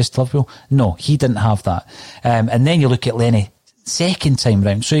had previous to Liverpool, no, he didn't have that. And then you look at Lenny, second time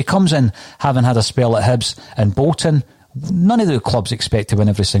round. So he comes in having had a spell at Hibs and Bolton. None of the clubs expect to win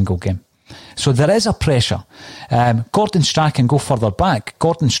every single game. So there is a pressure. Gordon Strachan, go further back.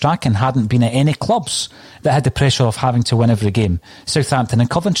 Gordon Strachan hadn't been at any clubs that had the pressure of having to win every game. Southampton and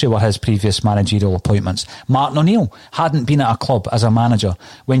Coventry were his previous managerial appointments. Martin O'Neill hadn't been at a club as a manager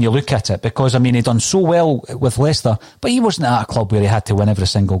when you look at it, because, I mean, he'd done so well with Leicester, but he wasn't at a club where he had to win every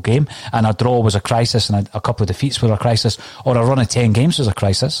single game, and a draw was a crisis, and a couple of defeats were a crisis, or a run of 10 games was a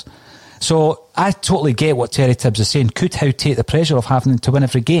crisis. So I totally get what Terry Tibbs is saying. Could Howe take the pressure of having to win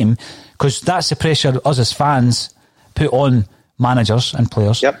every game? Because that's the pressure us as fans put on managers and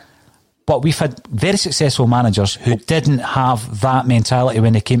players. Yep. But we've had very successful managers who didn't have that mentality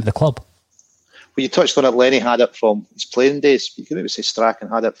when they came to the club. Well, you touched on it. Lenny had it from his playing days. You could maybe say Strachan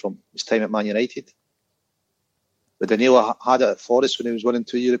had it from his time at Man United. But O'Neill had it at Forest when he was winning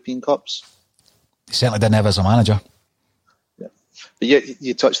 2 European Cups. He certainly didn't have it as a manager. But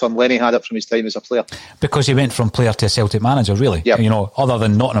you touched on Lenny had it from his time as a player. Because he went from player to a Celtic manager, really. Yep. You know, other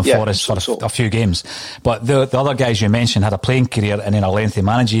than Nottingham Forest for a few games. But the other guys you mentioned had a playing career and then a lengthy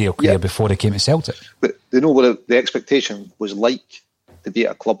managerial career before they came to Celtic. But they know what the expectation was like to be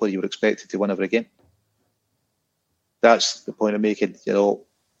at a club where you were expected to win every game. That's the point I'm making, you know.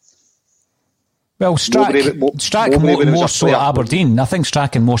 Well, Strachan more so at Aberdeen. I think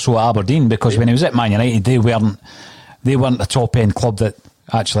Strachan more so at Aberdeen, because when he was at Man United, they weren't the top end club that,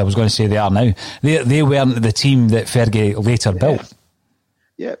 actually I was going to say they are now. They weren't the team that Fergie later built.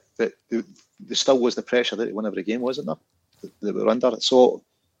 Yeah, but there still was the pressure that they won every game, wasn't there? That we were under. So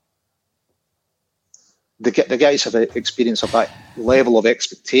the guys have experience of that level of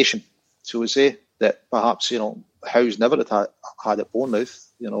expectation, shall we say, that perhaps, you know, Howe's never had at Bournemouth.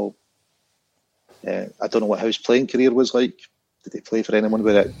 You know, I don't know what Howe's playing career was like. Did they play for anyone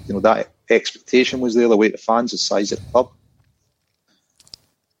where that expectation was there, the way the fans, the size of the club?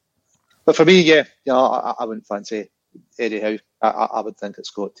 But for me, I wouldn't fancy Eddie Howe. I would think it's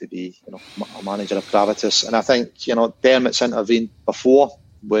got to be, you know, a manager of gravitas. And I think, you know, Dermot's intervened before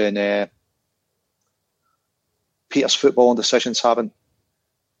when Peter's footballing decisions haven't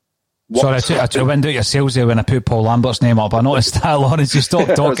worked. Sorry, I went out your sales there when I put Paul Lambert's name up. I noticed that, Lawrence. You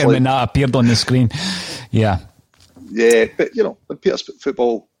stopped talking when that appeared on the screen. Yeah. Yeah, but, you know, when Peter's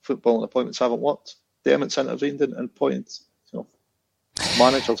footballing appointments haven't worked, Dermot's intervened and pointed, you know,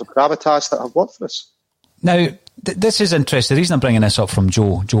 managers of gravitas that have worked for us. Now, this is interesting. The reason I'm bringing this up from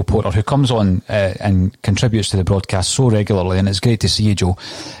Joe Porter, who comes on and contributes to the broadcast so regularly, and it's great to see you, Joe,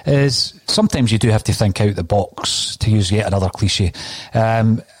 is sometimes you do have to think out the box, to use yet another cliche.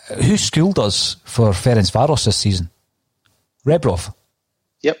 Who schooled us for Ferencvaros this season? Rebrov.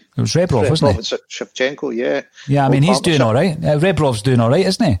 Yep. It was Rebrov, wasn't it? Shevchenko, yeah. Yeah, I mean, he's doing all right. Rebrov's doing all right,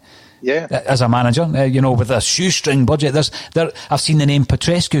 isn't he? Yeah. As a manager, you know, with a shoestring budget. I've seen the name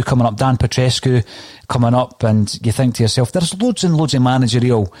Petrescu coming up, Dan Petrescu coming up, and you think to yourself, there's loads and loads of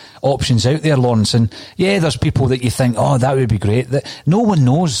managerial options out there, Lawrence. And yeah, there's people that you think, oh, that would be great. No one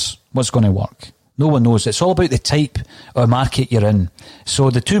knows what's going to work. No one knows. It's all about the type of market you're in. So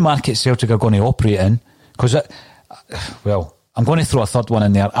the two markets Celtic are going to operate in, because, I'm going to throw a third one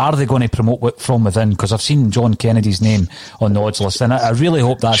in there. Are they going to promote from within? Because I've seen John Kennedy's name on the odds list, and I really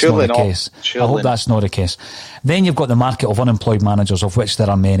hope that's not the case. I hope that's not the case. Then you've got the market of unemployed managers, of which there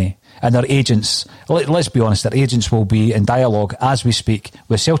are many. And their agents, let's be honest, their agents will be in dialogue as we speak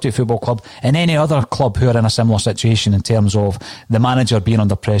with Celtic Football Club and any other club who are in a similar situation in terms of the manager being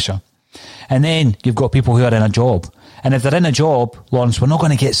under pressure. And then you've got people who are in a job. And if they're in a job, Lawrence, we're not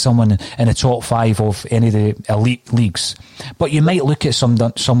going to get someone in the top 5 of any of the elite leagues. But you might look at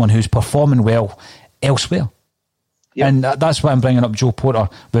someone who's performing well elsewhere. Yep. And that's why I'm bringing up Joe Porter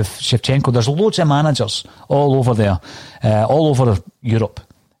with Shevchenko. There's loads of managers all over there, all over Europe,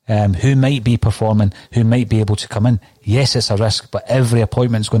 who might be performing, who might be able to come in. Yes, it's a risk, but every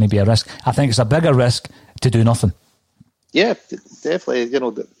appointment's going to be a risk. I think it's a bigger risk to do nothing. Yeah, definitely. You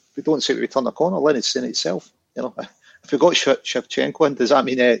know, we don't say we turn the corner. Lenny's saying it itself. You know, if we got Shevchenko in, does that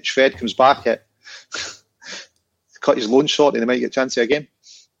mean Shved comes back at cut his loan short and he might get a chance of a game?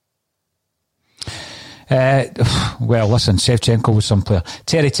 Well, listen, Shevchenko was some player.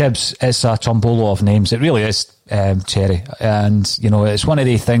 Terry Tibbs, it's a tumbolo of names. It really is, Terry. And, you know, it's one of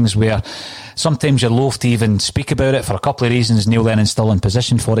the things where sometimes you're loath to even speak about it for a couple of reasons. Neil Lennon's still in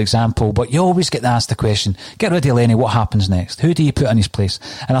position, for example. But you always get asked the question, get rid of Lenny, what happens next? Who do you put in his place?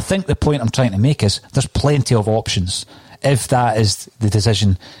 And I think the point I'm trying to make is there's plenty of options if that is the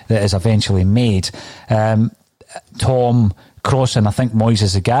decision that is eventually made. Tom Crossan, I think Moyes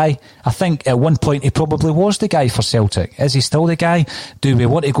is the guy. I think at one point he probably was the guy for Celtic. Is he still the guy? Do we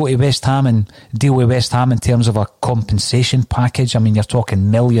want to go to West Ham and deal with West Ham in terms of a compensation package? I mean, you're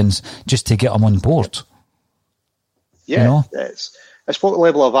talking millions just to get him on board. Yeah, you know? It's what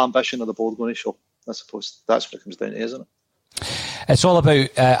level of ambition are the board going to show? I suppose that's what it comes down to, isn't it? It's all about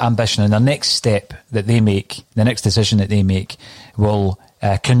ambition, and the next step that they make, the next decision that they make, will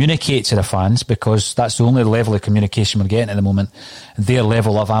communicate to the fans, because that's the only level of communication we're getting at the moment, their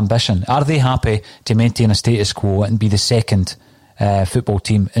level of ambition. Are they happy to maintain a status quo and be the second football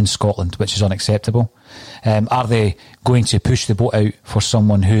team in Scotland, which is unacceptable? Are they going to push the boat out for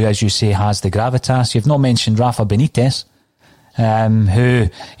someone who, as you say, has the gravitas? You've not mentioned Rafa Benitez, who,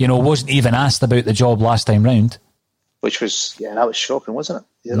 wasn't even asked about the job last time round. Which was, that was shocking, wasn't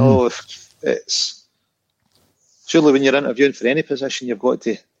it? It's surely when you're interviewing for any position, you've got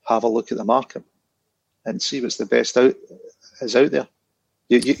to have a look at the market and see what's the best out there.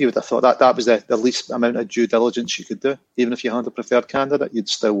 You would have thought that was the least amount of due diligence you could do. Even if you had a preferred candidate, you'd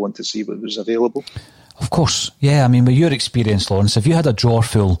still want to see what was available. Of course, yeah. I mean, with your experience, Lawrence, if you had a drawer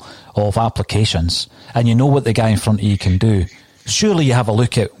full of applications and you know what the guy in front of you can do, surely you have a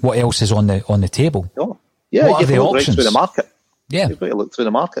look at what else is on the table. Oh. Yeah, what you've got to look options? right through the market. Yeah. You've got to look through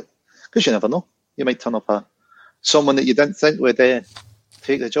the market, because you never know. You might turn up someone that you didn't think would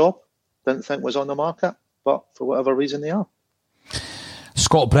take the job, didn't think was on the market, but for whatever reason they are.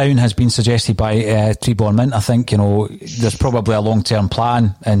 Scott Brown has been suggested by Treborn Mint. I think there's probably a long-term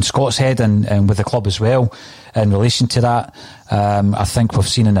plan in Scott's head and with the club as well in relation to that. I think we've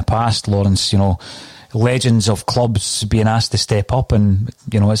seen in the past, Lawrence, legends of clubs being asked to step up, and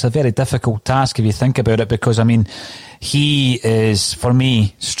it's a very difficult task if you think about it, because he is, for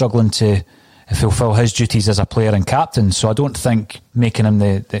me, struggling to fulfil his duties as a player and captain, so I don't think making him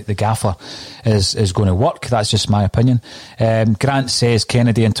the gaffer is going to work. That's just my opinion. Grant says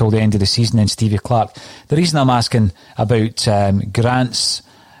Kennedy until the end of the season and Stevie Clarke. The reason I'm asking about Grant's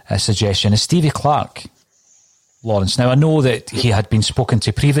suggestion is Stevie Clarke, Lawrence. Now I know that he had been spoken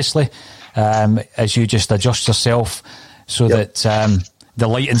to previously, as you just adjust yourself so that the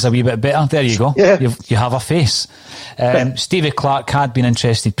lighting's a wee bit better. There you go. Yeah. You have a face. Stevie Clarke had been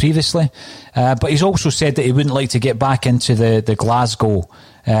interested previously, but he's also said that he wouldn't like to get back into the Glasgow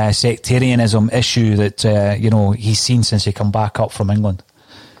sectarianism issue that he's seen since he come back up from England.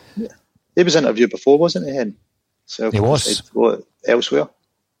 Yeah. He was interviewed before, wasn't he? So he was. Elsewhere.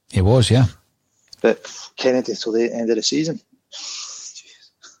 He was, yeah. But Kennedy till the end of the season.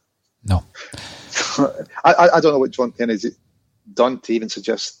 No. I don't know what John Kennedy's done to even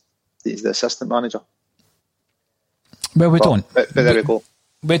suggest that he's the assistant manager. Well, we don't. But there we go.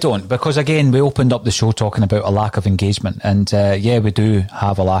 We don't, because again, we opened up the show talking about a lack of engagement, and we do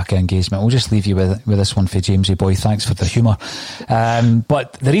have a lack of engagement. We'll just leave you with this one for Jamesy boy. Thanks for the humour.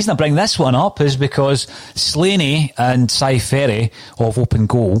 But the reason I bring this one up is because Slaney and Cy Ferry of Open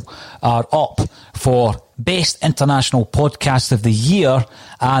Goal are up for Best International Podcast of the Year,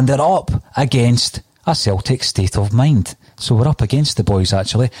 and they're up against a Celtic State of Mind. So we're up against the boys,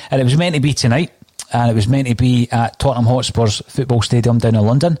 actually, and it was meant to be tonight. And it was meant to be at Tottenham Hotspur's football stadium down in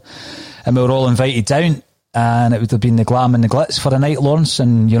London, and we were all invited down, and it would have been the glam and the glitz for the night, Lawrence,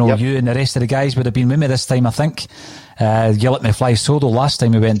 and you and the rest of the guys would have been with me this time, I think. You let me fly solo last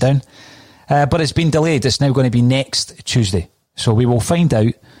time we went down, but it's been delayed. It's now going to be next Tuesday, so we will find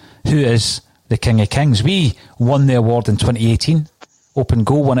out who is the King of Kings. We won the award in 2018, Open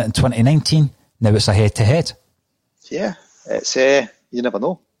Goal won it in 2019, now it's a head-to-head. Yeah, it's you never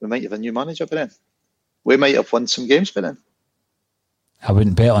know, we might have a new manager by then. We might have won some games by then. I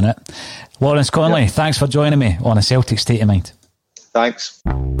wouldn't bet on it. Lawrence Conley, thanks for joining me on A Celtic State of Mind. Thanks.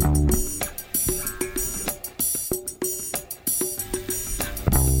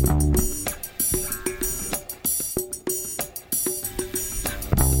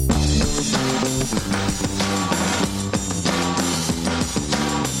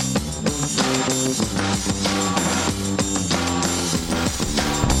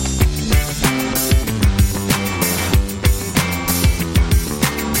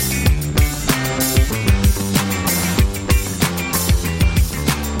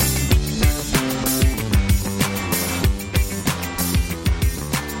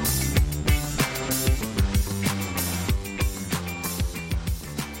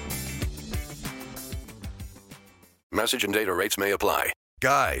 Message and data rates may apply.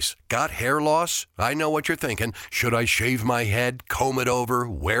 Guys, got hair loss? I know what you're thinking. Should I shave my head, comb it over,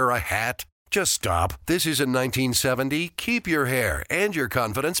 wear a hat? Just stop. This isn't 1970. Keep your hair and your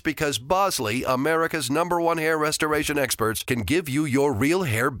confidence, because Bosley, America's #1 hair restoration experts, can give you your real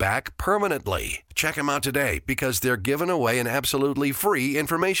hair back permanently. Check them out today, because they're giving away an absolutely free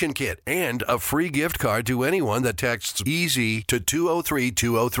information kit and a free gift card to anyone that texts EASY to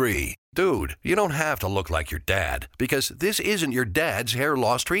 203203. Dude, you don't have to look like your dad, because this isn't your dad's hair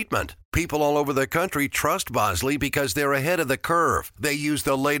loss treatment. People all over the country trust Bosley because they're ahead of the curve. They use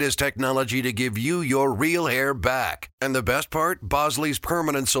the latest technology to give you your real hair back. And the best part? Bosley's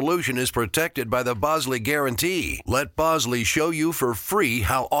permanent solution is protected by the Bosley Guarantee. Let Bosley show you for free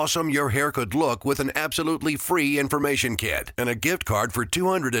how awesome your hair could look with an absolutely free information kit and a gift card for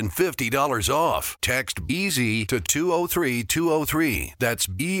 $250 off. Text EASY to 203-203. That's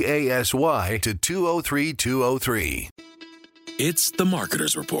BASY to 203-203. It's the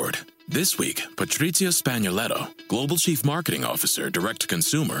Marketer's Report. This week, Patrizio Spagnoletto, Global Chief Marketing Officer,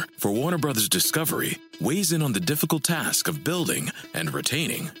 Direct-to-Consumer for Warner Brothers Discovery, weighs in on the difficult task of building and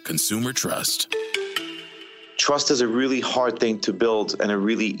retaining consumer trust. Trust is a really hard thing to build and a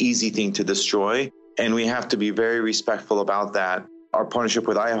really easy thing to destroy, and we have to be very respectful about that. Our partnership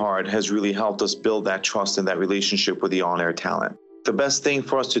with iHeart has really helped us build that trust and that relationship with the on-air talent. The best thing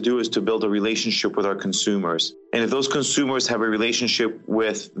for us to do is to build a relationship with our consumers. And if those consumers have a relationship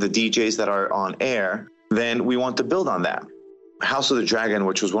with the DJs that are on air, then we want to build on that. House of the Dragon,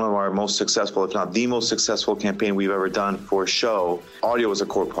 which was one of our most successful, if not the most successful campaign we've ever done for a show, audio was a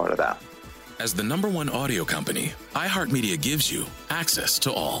core part of that. As the #1 audio company, iHeartMedia gives you access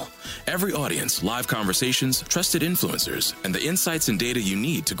to all. Every audience, live conversations, trusted influencers, and the insights and data you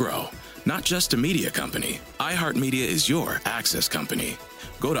need to grow. Not just a media company, iHeartMedia is your access company.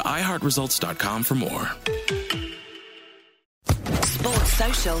 Go to iHeartResults.com for more. Sports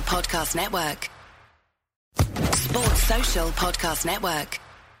Social Podcast Network. Sports Social Podcast Network.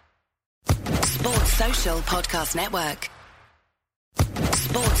 Sports Social Podcast Network.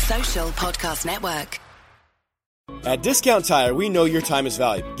 Sports Social Podcast Network. At Discount Tire, we know your time is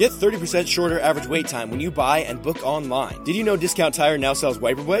valuable. Get 30% shorter average wait time when you buy and book online. Did you know Discount Tire now sells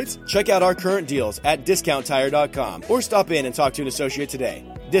wiper blades? Check out our current deals at DiscountTire.com or stop in and talk to an associate today.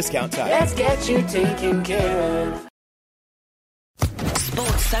 Discount Tire. Let's get you taken care of.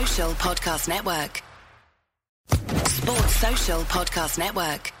 Sports Social Podcast Network. Sports Social Podcast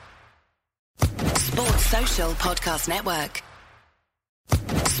Network. Sports Social Podcast Network.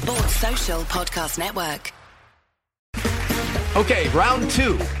 Sports Social Podcast Network. Okay, round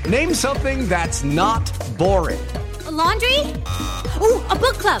 2. Name something that's not boring. A laundry? Ooh, a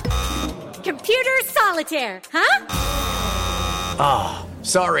book club. Computer solitaire, huh? Ah, oh,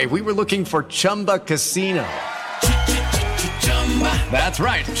 sorry, we were looking for Chumba Casino. That's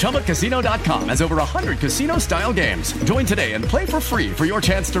right, ChumbaCasino.com has over 100 casino-style games. Join today and play for free for your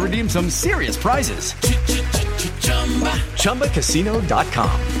chance to redeem some serious prizes.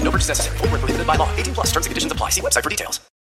 ChumbaCasino.com. No purchase necessary. Void where prohibited by law. 18+ terms and conditions apply. See website for details.